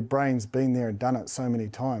their brain's been there and done it so many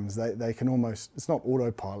times. They can almost, it's not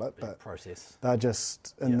autopilot, but process. They're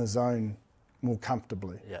just in the zone more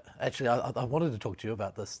comfortably. Yeah, actually, I wanted to talk to you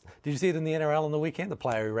about this. Did you see it in the NRL on the weekend? The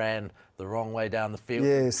player who ran the wrong way down the field.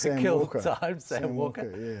 Yeah, Sam Walker. Sam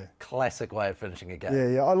Walker. Yeah. Classic way of finishing a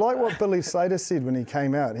game. Yeah. I like what Billy Slater said when he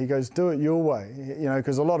came out. He goes, do it your way. You know,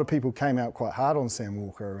 because a lot of people came out quite hard on Sam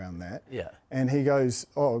Walker around that. Yeah. And he goes,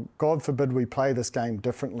 oh, God forbid we play this game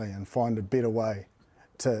differently and find a better way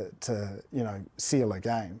to you know, seal a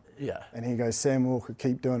game. Yeah. And he goes, Sam Walker,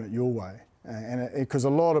 keep doing it your way. And because a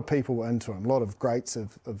lot of people were into him, a lot of greats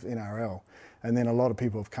of NRL, and then a lot of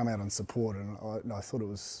people have come out and supported, and I thought it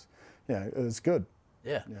was, you know, it was good.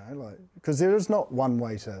 Yeah. You know, like, because there is not one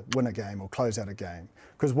way to win a game or close out a game.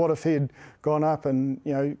 Because what if he'd gone up and,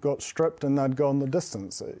 you know, got stripped and they'd gone the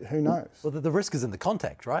distance? Who knows? Well, the risk is in the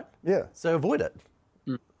contact, right? Yeah. So avoid it.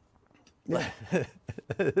 Yeah.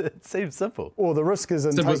 It seems simple. Or the risk is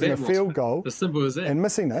in taking a field goal. As simple as that. And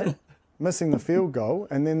missing it. Missing the field goal,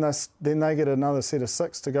 and then they get another set of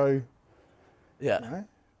 6 to go, Yeah. you know,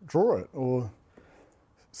 draw it.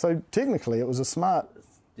 So technically it was a smart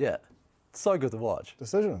So good to watch.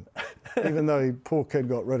 decision, even though poor kid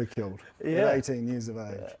got ridiculed Yeah. at 18 years of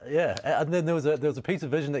age. Yeah, and then there was a piece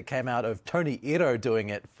of vision that came out of Tony Ero doing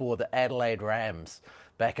it for the Adelaide Rams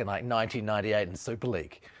back in like 1998 in Super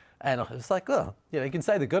League. And I was like, oh, you know, you can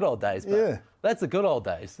say the good old days, but that's the good old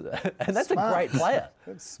days. And that's Smart. a great player.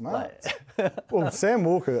 That's smart. Well, Sam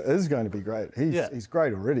Walker is going to be great. He's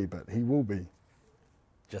great already, but he will be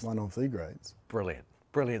Just one of the greats. brilliant.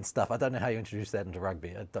 Brilliant stuff. I don't know how you introduce that into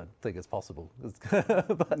rugby. I don't think it's possible.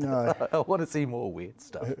 But No. I want to see more weird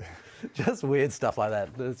stuff. Just weird stuff like that.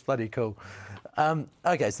 It's bloody cool.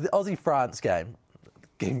 Okay, so the Aussie-France game,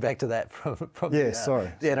 getting back to that from the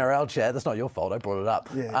NRL chat. That's not your fault. I brought it up.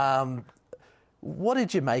 Yeah. What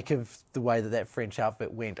did you make of the way that French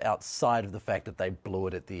outfit went outside of the fact that they blew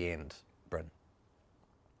it at the end, Bryn?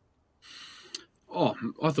 Oh,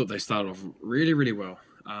 I thought they started off really, really well.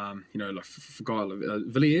 You know, like for guy like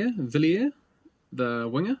Villiers, the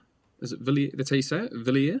winger. Is it Villiers? That's how you say it,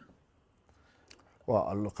 Villiers.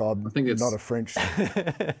 Well, look, I'm it's- not a French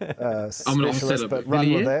I'm specialist, but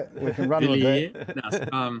run with that. We can run with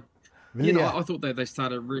that. No, you know, I thought they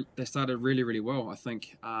started really, really well. I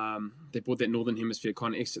think they brought that Northern Hemisphere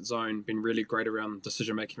kind of exit zone, been really great around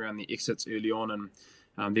decision making around the exits early on,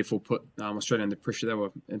 and therefore put Australia under pressure. They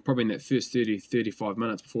were, and probably in that first 35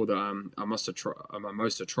 minutes before the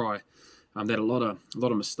Mimosa try, they had a lot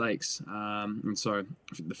of mistakes, and so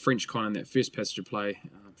the French kind of in that first passage of play,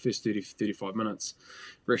 first 35 minutes,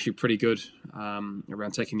 were actually pretty good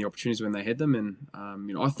around taking the opportunities when they had them, and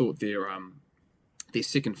you know, I thought their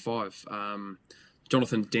second five,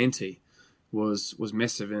 Jonathan Dante was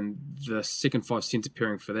massive, and the second five centre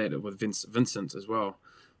pairing for that with Vincent as well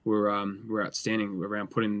were outstanding around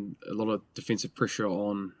putting a lot of defensive pressure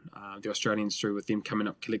on the Australians through, with them coming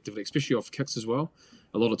up collectively, especially off kicks as well.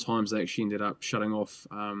 A lot of times they actually ended up shutting off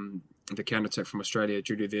the counter-attack from Australia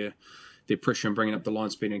due to their pressure and bringing up the line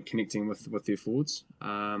speed and connecting with their forwards.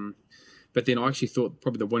 But then I actually thought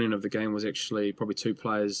probably the winning of the game was actually probably two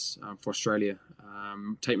players for Australia.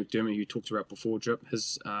 Tate McDermott, who you talked about before, Drip,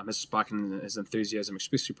 his spark and his enthusiasm,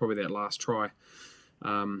 especially probably that last try.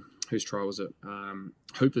 Whose try was it?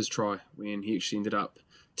 Hooper's try, when he actually ended up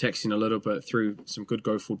taxing a little bit through some good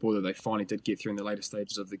go-forward ball that they finally did get through in the later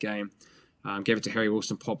stages of the game. Gave it to Harry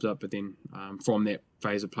Wilson, popped up, but then from that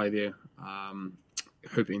phase of play there,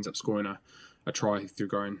 Hooper ends up scoring a try through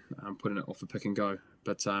going, putting it off the pick and go.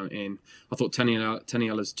 But and I thought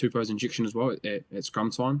Taniela's Tupou's injection as well at scrum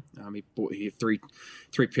time. He had three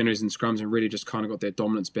penalties in scrums and really just kind of got that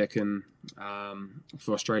dominance back in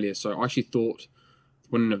for Australia. So I actually thought the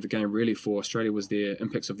winning of the game really for Australia was their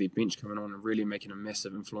impacts of their bench coming on and really making a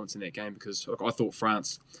massive influence in that game, because I thought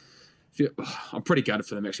France, I'm pretty gutted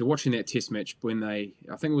for them actually. Watching that test match when I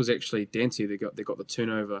think it was actually Dante, they got the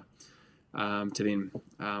turnover to then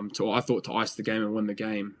I thought to ice the game and win the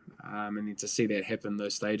game, and then to see that happen,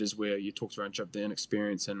 those stages where you talked around the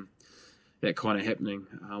inexperience and that kind of happening,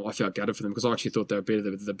 I felt gutted for them because I actually thought they were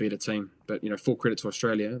the better team. But full credit to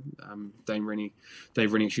Australia. Dave Rennie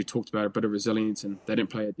actually talked about a bit of resilience, and they didn't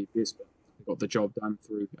play at their best, but they got the job done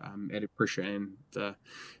through added pressure and the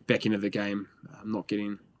back end of the game, not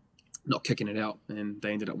kicking it out, and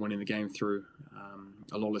they ended up winning the game through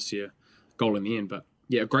a lawless goal in the end. But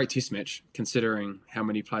yeah, a great test match considering how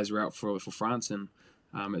many players were out for France, and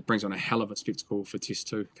it brings on a hell of a spectacle for Test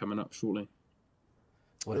 2 coming up shortly.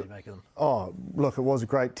 What do you make of them? Oh, look, it was a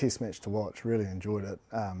great test match to watch. Really enjoyed it,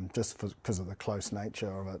 just because of the close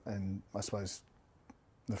nature of it, and I suppose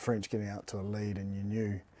the French getting out to a lead, and you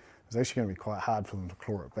knew it was actually going to be quite hard for them to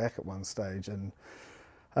claw it back at one stage. And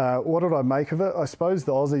what did I make of it? I suppose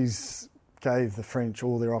the Aussies gave the French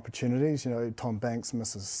all their opportunities. Tom Banks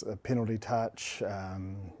misses a penalty touch.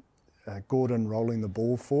 Gordon rolling the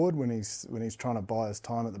ball forward when he's trying to buy his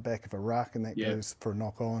time at the back of a ruck, and that goes for a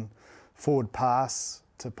knock-on. Forward pass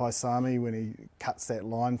to Paisami when he cuts that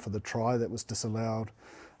line for the try that was disallowed.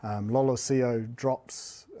 Lolosio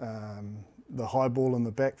drops the high ball in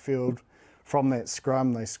the backfield. From that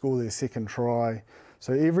scrum, they score their second try.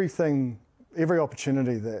 So every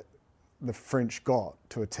opportunity that the French got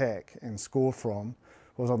to attack and score from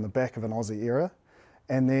was on the back of an Aussie error.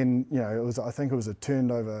 And then, I think it was a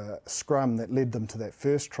turned over scrum that led them to that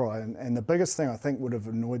first try. And the biggest thing I think would have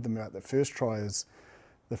annoyed them about the first try is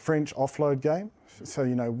the French offload game. So,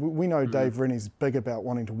 we know Dave Rennie's big about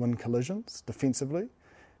wanting to win collisions defensively,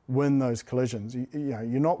 win those collisions.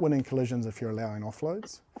 You're not winning collisions if you're allowing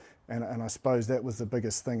offloads. And I suppose that was the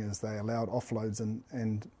biggest thing, is they allowed offloads,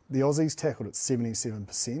 and the Aussies tackled at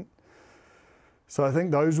 77%. So I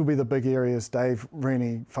think those will be the big areas Dave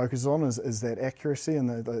Rennie focuses on, is that accuracy and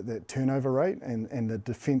that turnover rate and the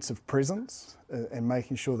defensive presence, and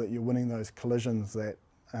making sure that you're winning those collisions, that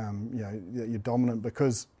that you're dominant,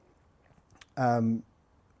 because 91%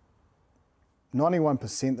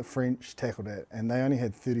 the French tackled at, and they only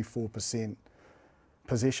had 34%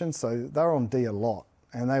 possession, so they're on D a lot,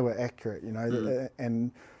 and they were accurate,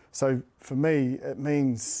 and so for me it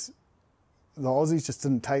means the Aussies just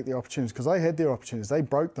didn't take their opportunities, because they had their opportunities. They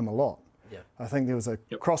broke them a lot. Yeah. I think there was a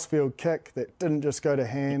crossfield kick that didn't just go to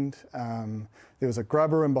hand. There was a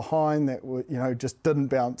grubber in behind that just didn't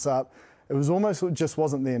bounce up. It was almost, it just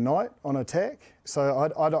wasn't their night on attack.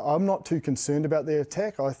 So I'm not too concerned about their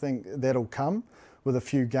attack. I think that'll come with a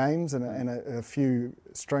few games and a few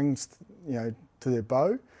strings, to their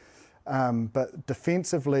bow. But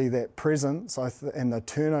defensively, that presence and the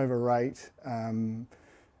turnover rate,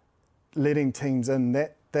 letting teams in,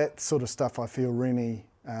 that sort of stuff, I feel Rennie,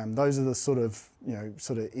 those are the sort of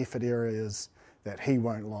effort areas that he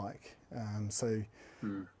won't like.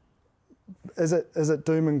 Is it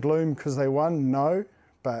doom and gloom because they won? No,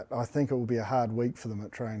 but I think it will be a hard week for them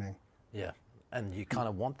at training. Yeah, and you kind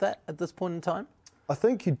of want that at this point in time? I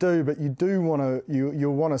think you do, but you do want to.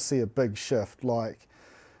 You'll want to see a big shift. Like,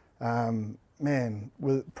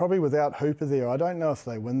 probably without Hooper there, I don't know if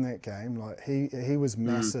they win that game. Like he was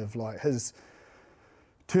massive. Like his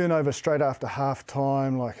turnover straight after half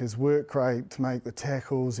time, like his work rate to make the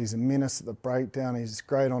tackles, he's a menace at the breakdown, he's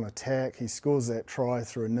great on attack, he scores that try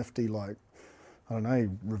through a nifty,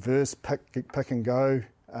 reverse pick and go.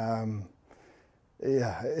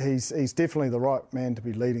 He's definitely the right man to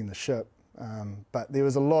be leading the ship. But there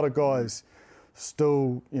was a lot of guys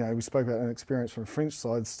still, we spoke about inexperience from the French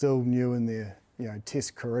side, still new in their,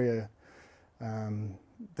 test career,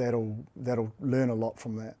 that'll learn a lot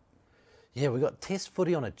from that. Yeah, we got test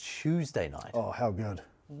footy on a Tuesday night. Oh, how good.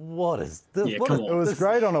 What is this? Yeah, come on. It was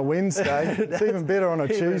great on a Wednesday. It's even better on a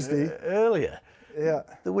Tuesday. Earlier. Yeah.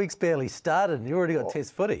 The week's barely started and you already got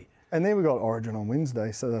test footy. And then we got Origin on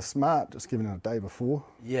Wednesday, so they're smart just giving it a day before.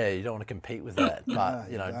 Yeah, you don't want to compete with that. But,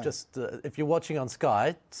 just if you're watching on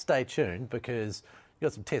Sky, stay tuned, because You've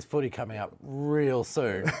got some Test footy coming up real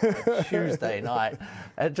soon, Tuesday night.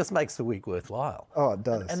 And it just makes the week worthwhile. Oh, it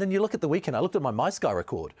does. And then you look at the weekend. I looked at my MySky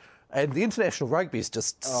record, and the international rugby is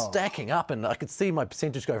just stacking up. And I could see my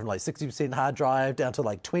percentage go from like 60% hard drive down to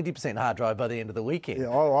like 20% hard drive by the end of the weekend. Yeah,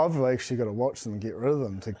 I've actually got to watch them and get rid of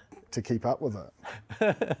them to keep up with it.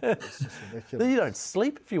 It's just ridiculous. You don't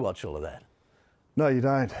sleep if you watch all of that. No, you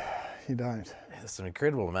don't. You don't. There's an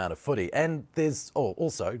incredible amount of footy. And there's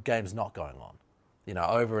also games not going on.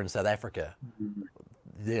 Over in South Africa,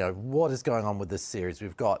 what is going on with this series?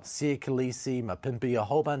 We've got Siya Kolisi, Mapimpi, a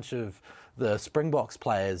whole bunch of the Springboks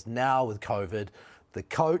players now with COVID. The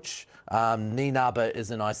coach, Ninaba, is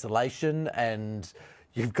in isolation, and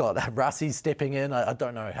you've got Rassie stepping in. I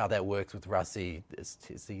don't know how that works with Rassie. Is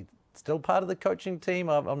he still part of the coaching team?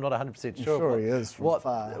 I'm not 100% sure. I'm sure he is from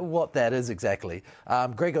far. What that is exactly.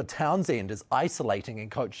 Gregor Townsend is isolating and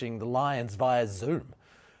coaching the Lions via Zoom.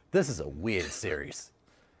 This is a weird series.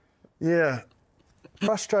 Yeah.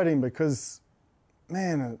 Frustrating because,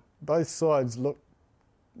 man, both sides look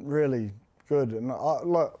really good. And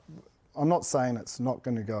I'm not saying it's not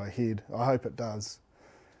going to go ahead. I hope it does.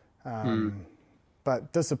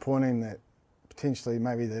 But disappointing that potentially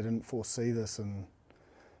maybe they didn't foresee this and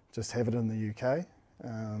just have it in the UK.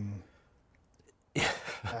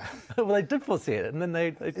 Well, they did foresee it, and then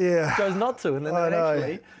they chose not to, and then they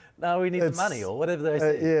actually... No, we need the money or whatever they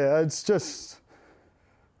say. Yeah, it's just,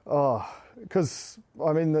 because,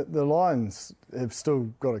 I mean, the Lions have still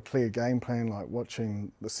got a clear game plan, like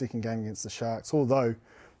watching the second game against the Sharks, although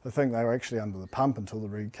I think they were actually under the pump until the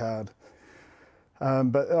red card.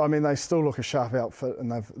 But, I mean, they still look a sharp outfit,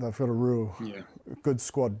 and they've got a real good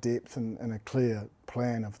squad depth and a clear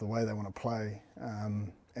plan of the way they want to play.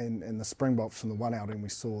 And the Springboks from the one outing we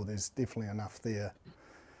saw, there's definitely enough there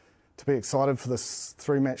to be excited for this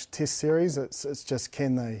 3-match Test series. It's just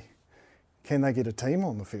can they get a team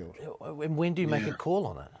on the field? And when do you make a call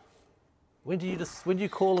on it? When do you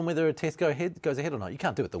call on whether a Test goes ahead or not? You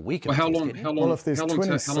can't do it the week. Well, how long? Well, if there's how long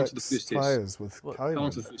 26 to the first players with COVID, how long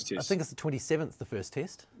to the first Test? I think it's the 27th, the first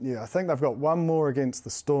Test. Yeah, I think they've got one more against the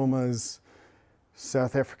Stormers,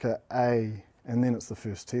 South Africa A, and then it's the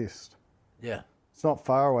first Test. Yeah. It's not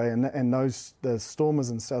far away, and the Stormers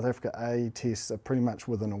and South Africa A tests are pretty much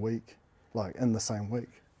within a week, like in the same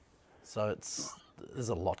week. So there's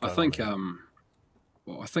a lot going on.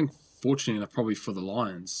 I think fortunately enough, probably for the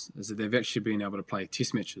Lions, is that they've actually been able to play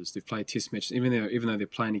Test matches. They've played Test matches, even though they're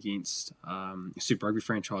playing against Super Rugby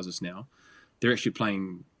franchises now. They're actually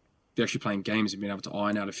playing games and being able to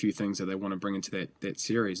iron out a few things that they want to bring into that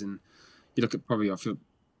series. And you look at probably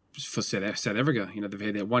for South Africa, they've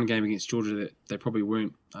had that one game against Georgia that they probably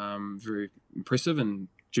weren't very impressive, and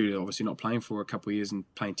due to obviously not playing for a couple of years and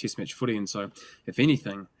playing Test match footy. And so, if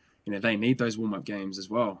anything, they need those warm-up games as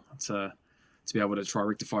well to be able to try to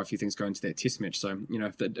rectify a few things going to that Test match. So,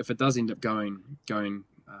 if it does end up going and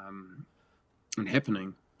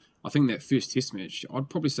happening, I think that first Test match, I'd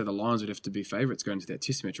probably say the Lions would have to be favourites going to that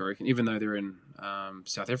Test match, I reckon, even though they're in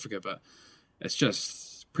South Africa. But it's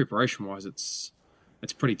just preparation-wise, it's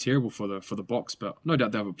pretty terrible for the Boks, but no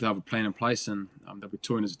doubt they'll have a plan in place, and they'll be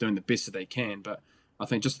doing the best that they can. But I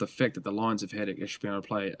think just the fact that the Lions have had actually been able to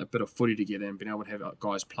play a bit of footy together and been able to have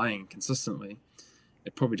guys playing consistently,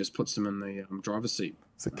 it probably just puts them in the driver's seat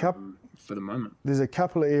for the moment. There's a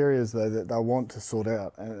couple of areas, though, that they'll want to sort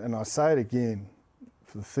out, and I say it again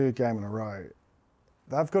for the third game in a row.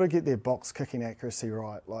 They've got to get their box kicking accuracy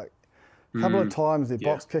right. Like a couple of times their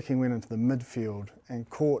box kicking went into the midfield and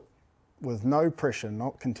caught with no pressure,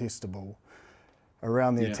 not contestable,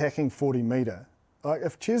 around the attacking 40 metre. Like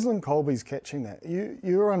if Cheslin Colby's catching that,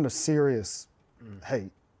 you're under serious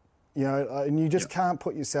heat, and you just can't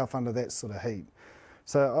put yourself under that sort of heat.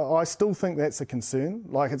 So I still think that's a concern.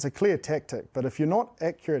 Like it's a clear tactic, but if you're not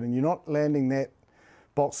accurate and you're not landing that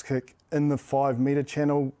box kick in the 5 metre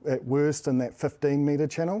channel, at worst in that 15 metre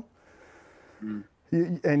channel,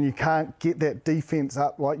 and you can't get that defence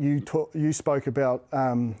up like you spoke about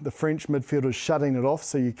the French midfielders shutting it off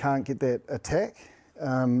so you can't get that attack.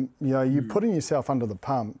 You're putting yourself under the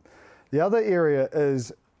pump. The other area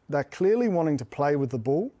is they're clearly wanting to play with the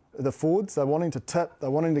ball, the forwards. They're wanting to tip. They're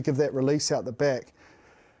wanting to give that release out the back.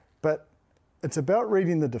 But it's about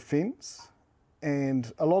reading the defence. And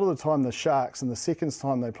a lot of the time the Sharks, and the second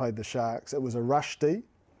time they played the Sharks, it was a rush D.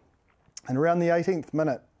 And around the 18th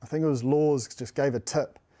minute, I think it was Laws just gave a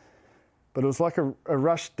tip, but it was like a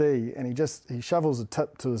rush D, and he shovels a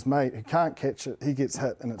tip to his mate who can't catch it. He gets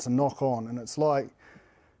hit, and it's a knock on, and it's like,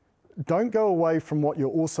 don't go away from what you're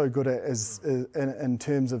also good at in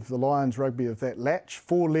terms of the Lions rugby of that latch,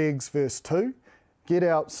 4 legs versus 2, get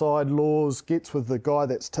outside Laws, gets with the guy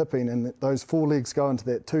that's tipping, and those four legs go into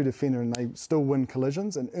that two defender and they still win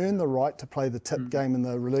collisions and earn the right to play the tip game and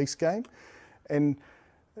the release game. And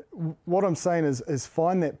what I'm saying is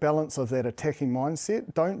find that balance of that attacking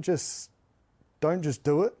mindset. Don't just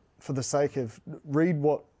do it for the sake of read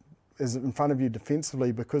what is in front of you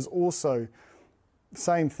defensively, because also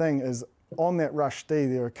same thing is on that rush D,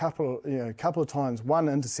 there are a couple of times, one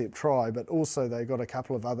intercept try, but also they got a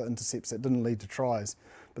couple of other intercepts that didn't lead to tries.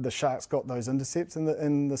 But the Sharks got those intercepts,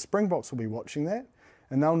 and the Springboks will be watching that,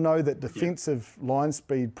 and they'll know that defensive line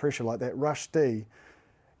speed pressure, like that rush D,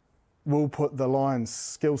 will put the Lions'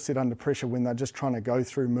 skill set under pressure when they're just trying to go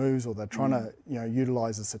through moves or they're trying to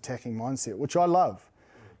utilise this attacking mindset, which I love.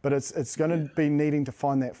 But it's going to be needing to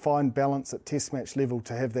find that fine balance at test match level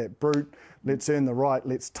to have that brute, let's earn the right,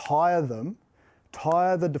 let's tire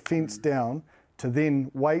the defence down to then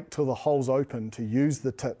wait till the hole's open to use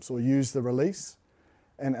the tips or use the release.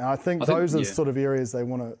 And I think those are the sort of areas they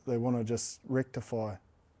want to just rectify.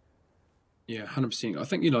 Yeah, 100%. I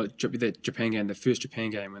think, that Japan game, the first Japan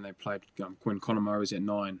game when they played, when Conor Murray was at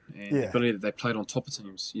 9, and the ability that they played on top of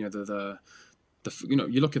teams, you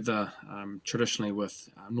look at the traditionally with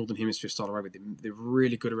Northern Hemisphere style rugby, they're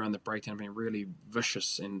really good around the breakdown, being really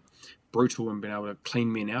vicious and brutal and being able to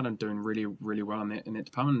clean men out and doing really, really well in that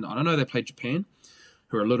department. I don't know they played Japan,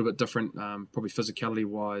 who are a little bit different, probably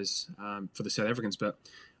physicality-wise for the South Africans, but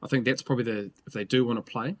I think that's probably if they do want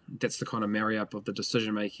to play, that's the kind of marry-up of the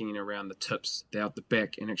decision-making around the tips, the out the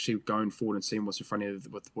back, and actually going forward and seeing what's in front of you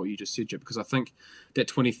with what you just said, Jip. Because I think that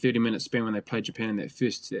 20, 30-minute span when they played Japan in that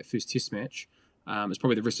first test match, it's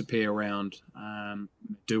probably the recipe around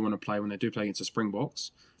do want to play when they do play against the Springboks.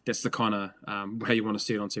 That's the kind of how you want to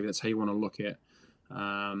see it on TV. That's how you want to look at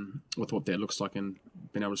with what that looks like and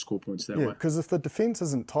being able to score points that way. Yeah, because if the defence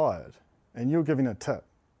isn't tired and you're giving a tip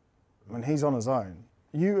when he's on his own,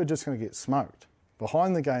 you are just going to get smoked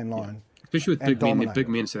behind the game line. Yeah. Especially with big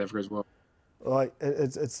men in South Africa as well. Like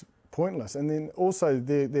it's pointless. And then also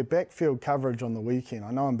their backfield coverage on the weekend.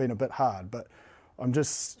 I know I'm being a bit hard, but I'm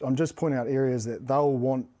just pointing out areas that they'll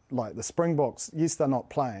want, like the Springboks. Yes, they're not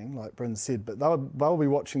playing, like Bryn said, but they'll be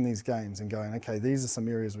watching these games and going, okay, these are some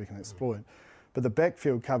areas we can exploit. But the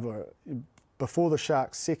backfield cover, before the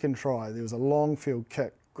Sharks' second try, there was a long field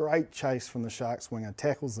kick, great chase from the Sharks winger,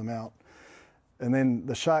 tackles them out, and then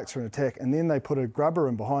the Sharks are in attack, and then they put a grubber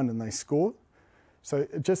in behind and they score. So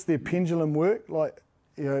just their pendulum work,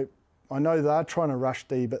 I know they're trying to rush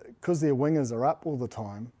D, but because their wingers are up all the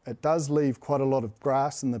time, it does leave quite a lot of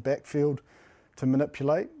grass in the backfield to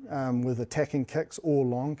manipulate with attacking kicks or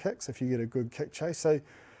long kicks if you get a good kick chase. So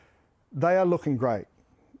they are looking great,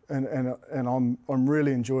 and I'm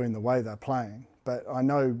really enjoying the way they're playing. But I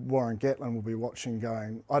know Warren Gatland will be watching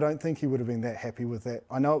going, I don't think he would have been that happy with that.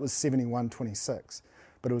 I know it was 71-26,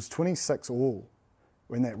 but it was 26-all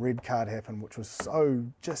when that red card happened, which was so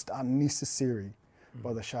just unnecessary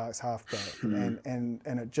by the Sharks halfback, and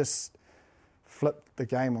it just flipped the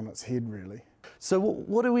game on its head, really. So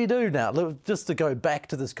what do we do now? Just to go back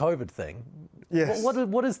to this COVID thing, yes.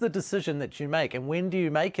 What is the decision that you make, and when do you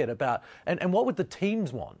make it about, and what would the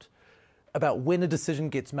teams want about when a decision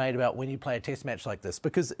gets made about when you play a test match like this?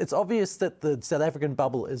 Because it's obvious that the South African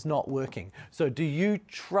bubble is not working. So do you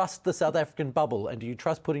trust the South African bubble, and do you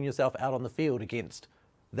trust putting yourself out on the field against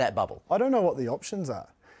that bubble? I don't know what the options are.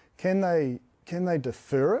 Can they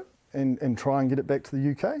defer it and try and get it back to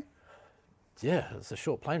the UK? Yeah, it's a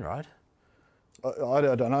short plane ride. I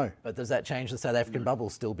don't know. But does that change the South African bubble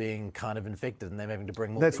still being kind of infected and them having to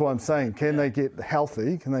bring more? That's what I'm saying. Can they get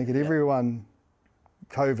healthy? Can they get everyone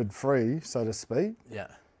COVID-free, so to speak? Yeah.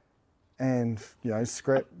 And,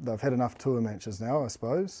 scrap. They've had enough tour matches now, I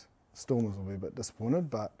suppose. Stormers will be a bit disappointed,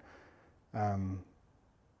 but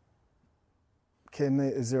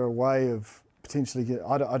is there a way of potentially get?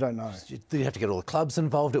 I don't know. Do you have to get all the clubs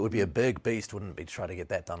involved? It would be a big beast, wouldn't it be, to try to get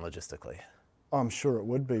that done logistically? I'm sure it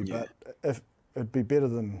would be, but if it'd be better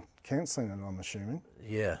than cancelling it, I'm assuming.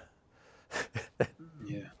 Yeah.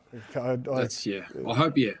 Yeah. I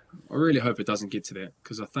hope. I really hope it doesn't get to that,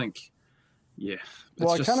 because I think,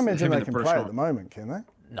 well, I can't imagine they can play at the moment, can they?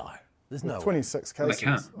 No, there's no 26 way. cases. They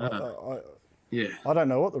can't. I don't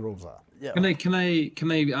know what the rules are. Yeah. Can they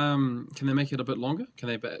make it a bit longer? Can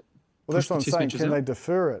they? Well, that's what I'm saying. Can they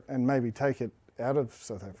defer it and maybe take it out of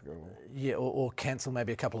South Africa? Yeah, or cancel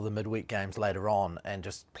maybe a couple of the midweek games later on and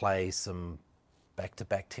just play some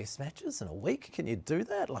back-to-back test matches in a week? Can you do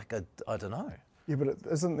that? I don't know. Yeah, but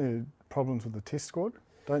isn't there problems with the test squad?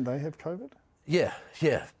 Don't they have COVID? Yeah,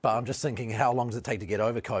 but I'm just thinking, how long does it take to get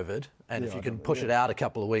over COVID? And if you can push it out a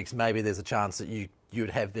couple of weeks, maybe there's a chance that you'd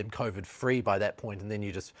have them COVID-free by that point, and then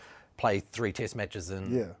you just play 3 test matches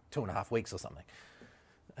in 2.5 weeks or something,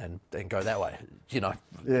 and go that way. You know.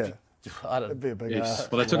 Yeah. I don't. It'd be a big.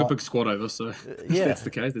 Well, they took a big squad over, so if that's the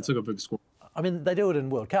case. They took a big squad. I mean, they do it in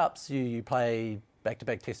World Cups. You play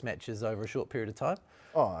back-to-back test matches over a short period of time.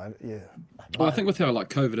 Oh, yeah. Well, I think with how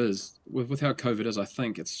COVID is, I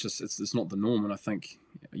think it's not the norm. And I think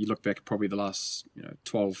you look back at probably the last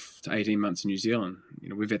 12 to 18 months in New Zealand.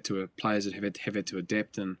 We've had players that have had to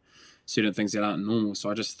adapt and certain things that aren't normal. So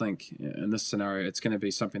I just think in this scenario, it's going to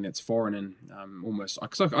be something that's foreign and almost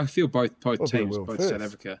because I feel both teams, both first. South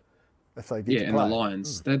Africa, if they get to and play. the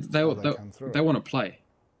Lions, they want to play.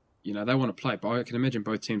 They want to play, but I can imagine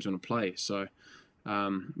both teams want to play. So.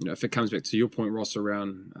 If it comes back to your point, Ross,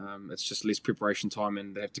 around it's just less preparation time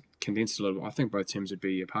and they have to condense it a little bit, I think both teams would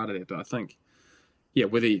be a part of that. But I think,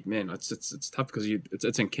 it's tough because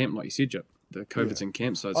it's in camp, like you said, Jip. The COVID's in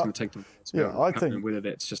camp, so it's going to take them. I think whether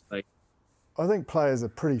that's just I think players are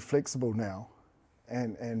pretty flexible now,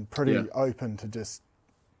 and pretty open to just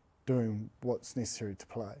doing what's necessary to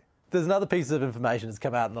play. There's another piece of information that's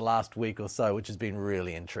come out in the last week or so, which has been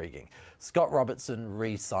really intriguing. Scott Robertson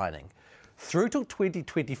re-signing. Through till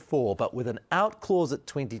 2024, but with an out clause at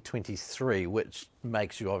 2023, which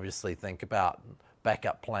makes you obviously think about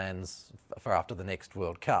backup plans for after the next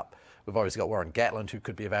World Cup. We've obviously got Warren Gatland, who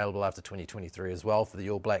could be available after 2023 as well for the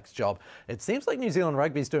All Blacks job. It seems like New Zealand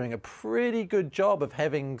Rugby is doing a pretty good job of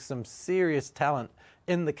having some serious talent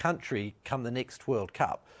in the country come the next World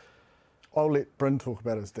Cup. I'll let Bryn talk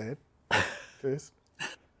about his dad first.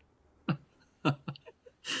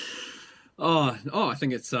 I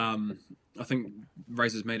think it's I think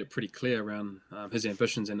Razor's made it pretty clear around his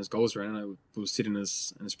ambitions and his goals around. I know it was said in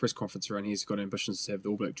his press conference around he's got ambitions to have the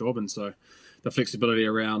All Black job, and so the flexibility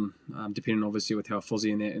around depending obviously with how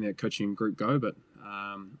Fozzie and that coaching group go. But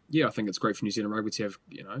I think it's great for New Zealand Rugby to have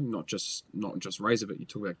not just Razor, but you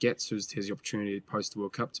talk about Gats, who has the opportunity post the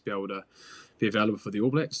World Cup to be able to be available for the All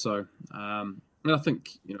Blacks. So and I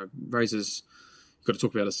think Razor's got to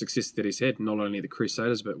talk about the success that he's had, not only the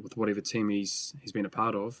Crusaders, but with whatever team he's been a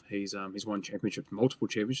part of. He's won multiple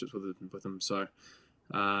championships with them. So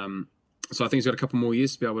I think he's got a couple more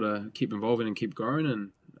years to be able to keep involving and keep growing.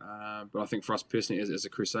 And but I think for us personally, as a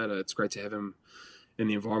Crusader, it's great to have him in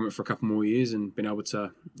the environment for a couple more years and been able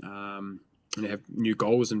to have new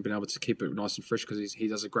goals and been able to keep it nice and fresh because he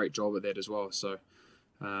does a great job at that as well. So.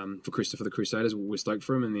 For the Crusaders, we're stoked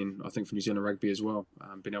for him, and then I think for New Zealand Rugby as well,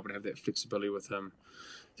 being able to have that flexibility with him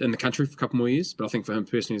in the country for a couple more years. But I think for him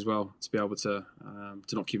personally as well, to be able to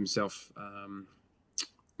not keep himself,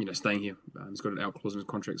 staying here. He's got an out clause in his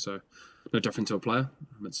contract, so no different to a player.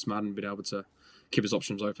 It's smart and being able to keep his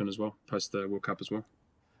options open as well post the World Cup as well.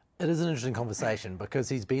 It is an interesting conversation because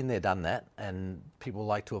he's been there, done that, and people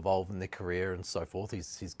like to evolve in their career and so forth.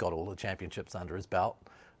 He's got all the championships under his belt.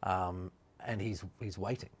 And he's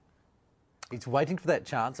waiting. He's waiting for that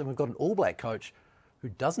chance, and we've got an All Black coach who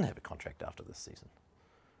doesn't have a contract after this season.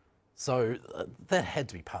 So that had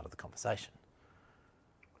to be part of the conversation.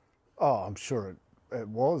 Oh, I'm sure it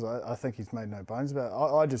was. I think he's made no bones about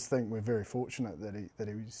it. I just think we're very fortunate that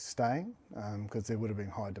he was staying because there would have been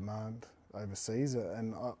high demand overseas.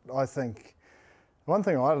 And I think one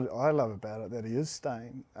thing I love about it that he is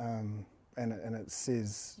staying. And it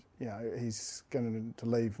says, he's going to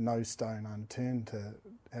leave no stone unturned to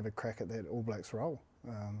have a crack at that All Blacks role.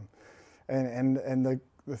 And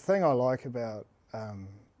the thing I like about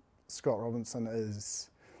Scott Robertson is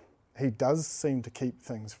he does seem to keep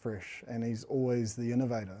things fresh, and he's always the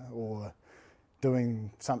innovator or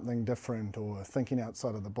doing something different or thinking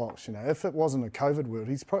outside of the box. If it wasn't a COVID world,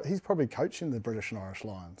 he's probably coaching the British and Irish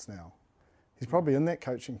Lions now. He's probably in that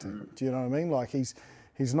coaching team. Do you know what I mean? Like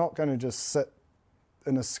He's not going to just sit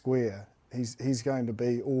in a square. He's going to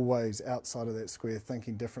be always outside of that square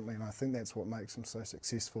thinking differently, and I think that's what makes him so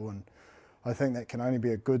successful, and I think that can only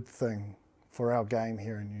be a good thing for our game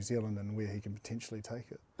here in New Zealand and where he can potentially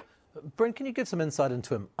take it. Brent, can you give some insight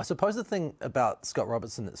into him? I suppose the thing about Scott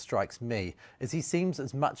Robertson that strikes me is he seems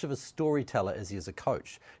as much of a storyteller as he is a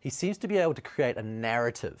coach. He seems to be able to create a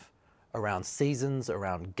narrative around seasons,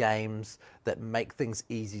 around games that make things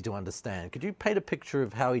easy to understand. Could you paint a picture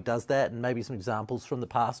of how he does that and maybe some examples from the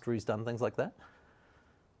past where he's done things like that?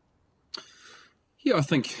 Yeah, I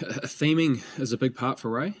think theming is a big part for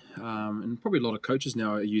Ray. And probably a lot of coaches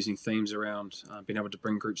now are using themes around being able to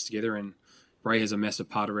bring groups together, and Ray has a massive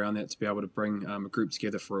part around that to be able to bring a group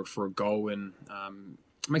together for a goal, and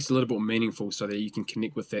it makes it a little bit more meaningful so that you can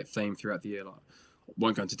connect with that theme throughout the year.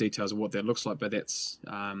 Won't go into details of what that looks like, but that's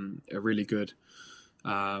a really good.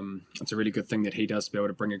 It's a really good thing that he does to be able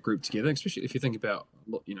to bring a group together, especially if you think about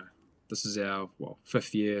the this is our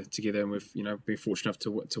 5th year together, and we've been fortunate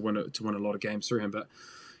enough to win a lot of games through him. But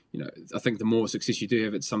I think the more success you do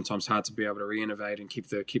have, it's sometimes hard to be able to re-innovate and keep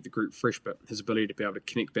the group fresh. But his ability to be able to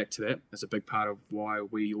connect back to that is a big part of why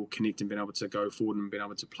we all connect and been able to go forward and been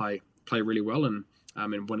able to play really well and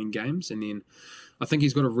winning games. And then I think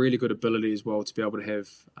he's got a really good ability as well to be able to have,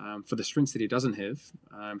 for the strengths that he doesn't have,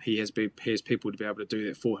 he has people to be able to do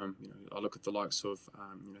that for him. I look at the likes of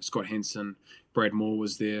Scott Hansen, Brad Moore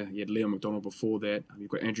was there. You had Leo McDonald before that. You've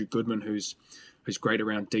got Andrew Goodman, who's great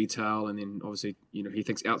around detail, and then obviously he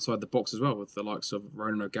thinks outside the box as well with the likes of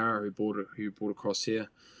Ronan O'Gara who brought across here,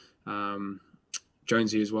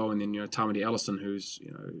 Jonesy as well, and then Tamati Allison who's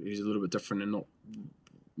a little bit different and not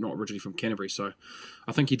originally from Canterbury. So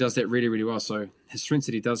I think he does that really, really well. So his strengths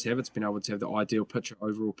that he does have, it's been able to have the ideal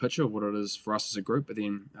overall picture of what it is for us as a group. But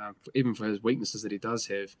then even for his weaknesses that he does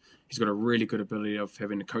have, he's got a really good ability of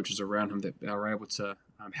having the coaches around him that are able to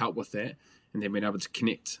help with that, and then being able to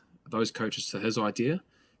connect those coaches to his idea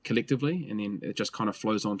collectively. And then it just kind of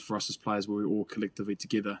flows on for us as players where we're all collectively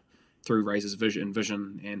together through Razor's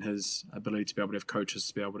vision and his ability to be able to have coaches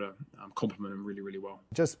to be able to complement him really, really well.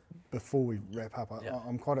 Just before we wrap up,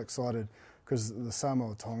 I'm quite excited because the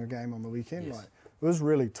Samoa-Tonga game on the weekend, it was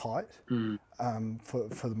really tight for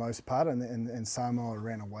the most part, and Samoa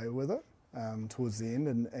ran away with it towards the end,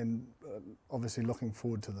 and obviously looking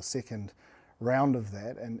forward to the second round of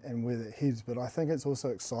that and where that heads. But I think it's also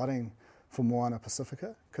exciting for Moana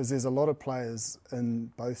Pacifica because there's a lot of players in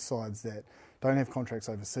both sides that don't have contracts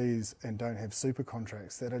overseas and don't have super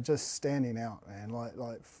contracts that are just standing out, man.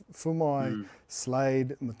 Like Fumai,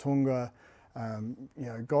 Slade, Matunga,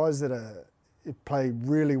 guys that play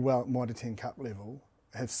really well at Mitre 10 Cup level,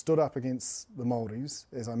 have stood up against the Māoris,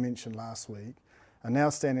 as I mentioned last week, are now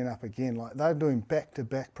standing up again. Like they're doing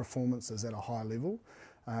back-to-back performances at a high level.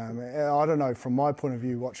 I don't know, from my point of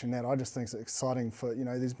view, watching that, I just think it's exciting for,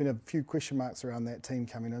 there's been a few question marks around that team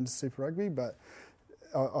coming into Super Rugby, but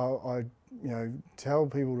I tell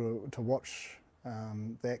people to watch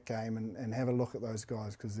that game and have a look at those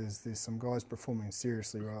guys because there's some guys performing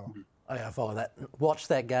seriously well. Oh yeah, I follow that. Watch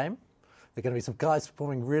that game. There are going to be some guys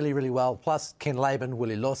performing really, really well. Plus, Ken Laban,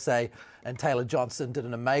 Willie Losse, and Taylor Johnson did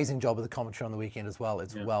an amazing job with the commentary on the weekend as well.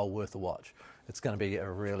 It's well worth a watch. It's going to be a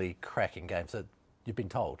really cracking game. So you've been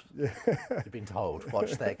told. You've been told.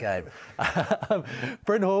 Watch that game.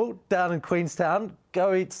 Bryn Hall down in Queenstown.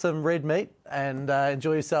 Go eat some red meat and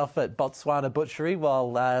enjoy yourself at Botswana Butchery while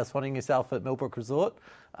swanning yourself at Millbrook Resort.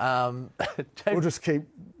 We'll just keep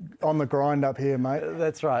on the grind up here, mate.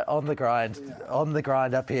 That's right, on the grind. On the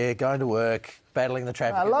grind up here, going to work, battling the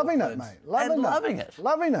traffic. Loving it, mate. Loving it.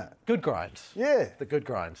 Loving it. Good grind. Yeah. The good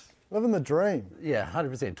grind. Living the dream. Yeah,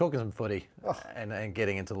 100%. Talking some footy and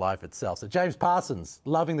getting into life itself. So James Parsons,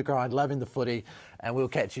 loving the grind, loving the footy, and we'll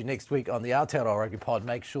catch you next week on the Aotearoa Rugby Pod.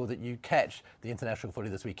 Make sure that you catch the international footy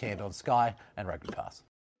this weekend on Sky and Rugby Pass.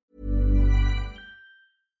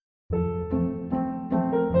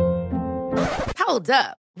 Hold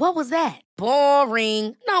up. What was that?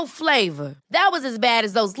 Boring. No flavor. That was as bad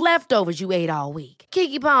as those leftovers you ate all week.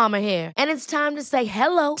 Keke Palmer here. And it's time to say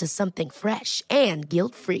hello to something fresh and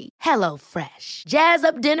guilt-free. Hello Fresh. Jazz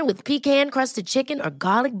up dinner with pecan-crusted chicken or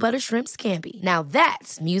garlic butter shrimp scampi. Now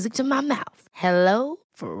that's music to my mouth. Hello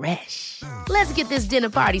Fresh. Let's get this dinner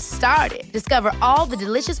party started. Discover all the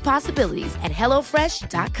delicious possibilities at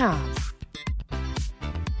HelloFresh.com.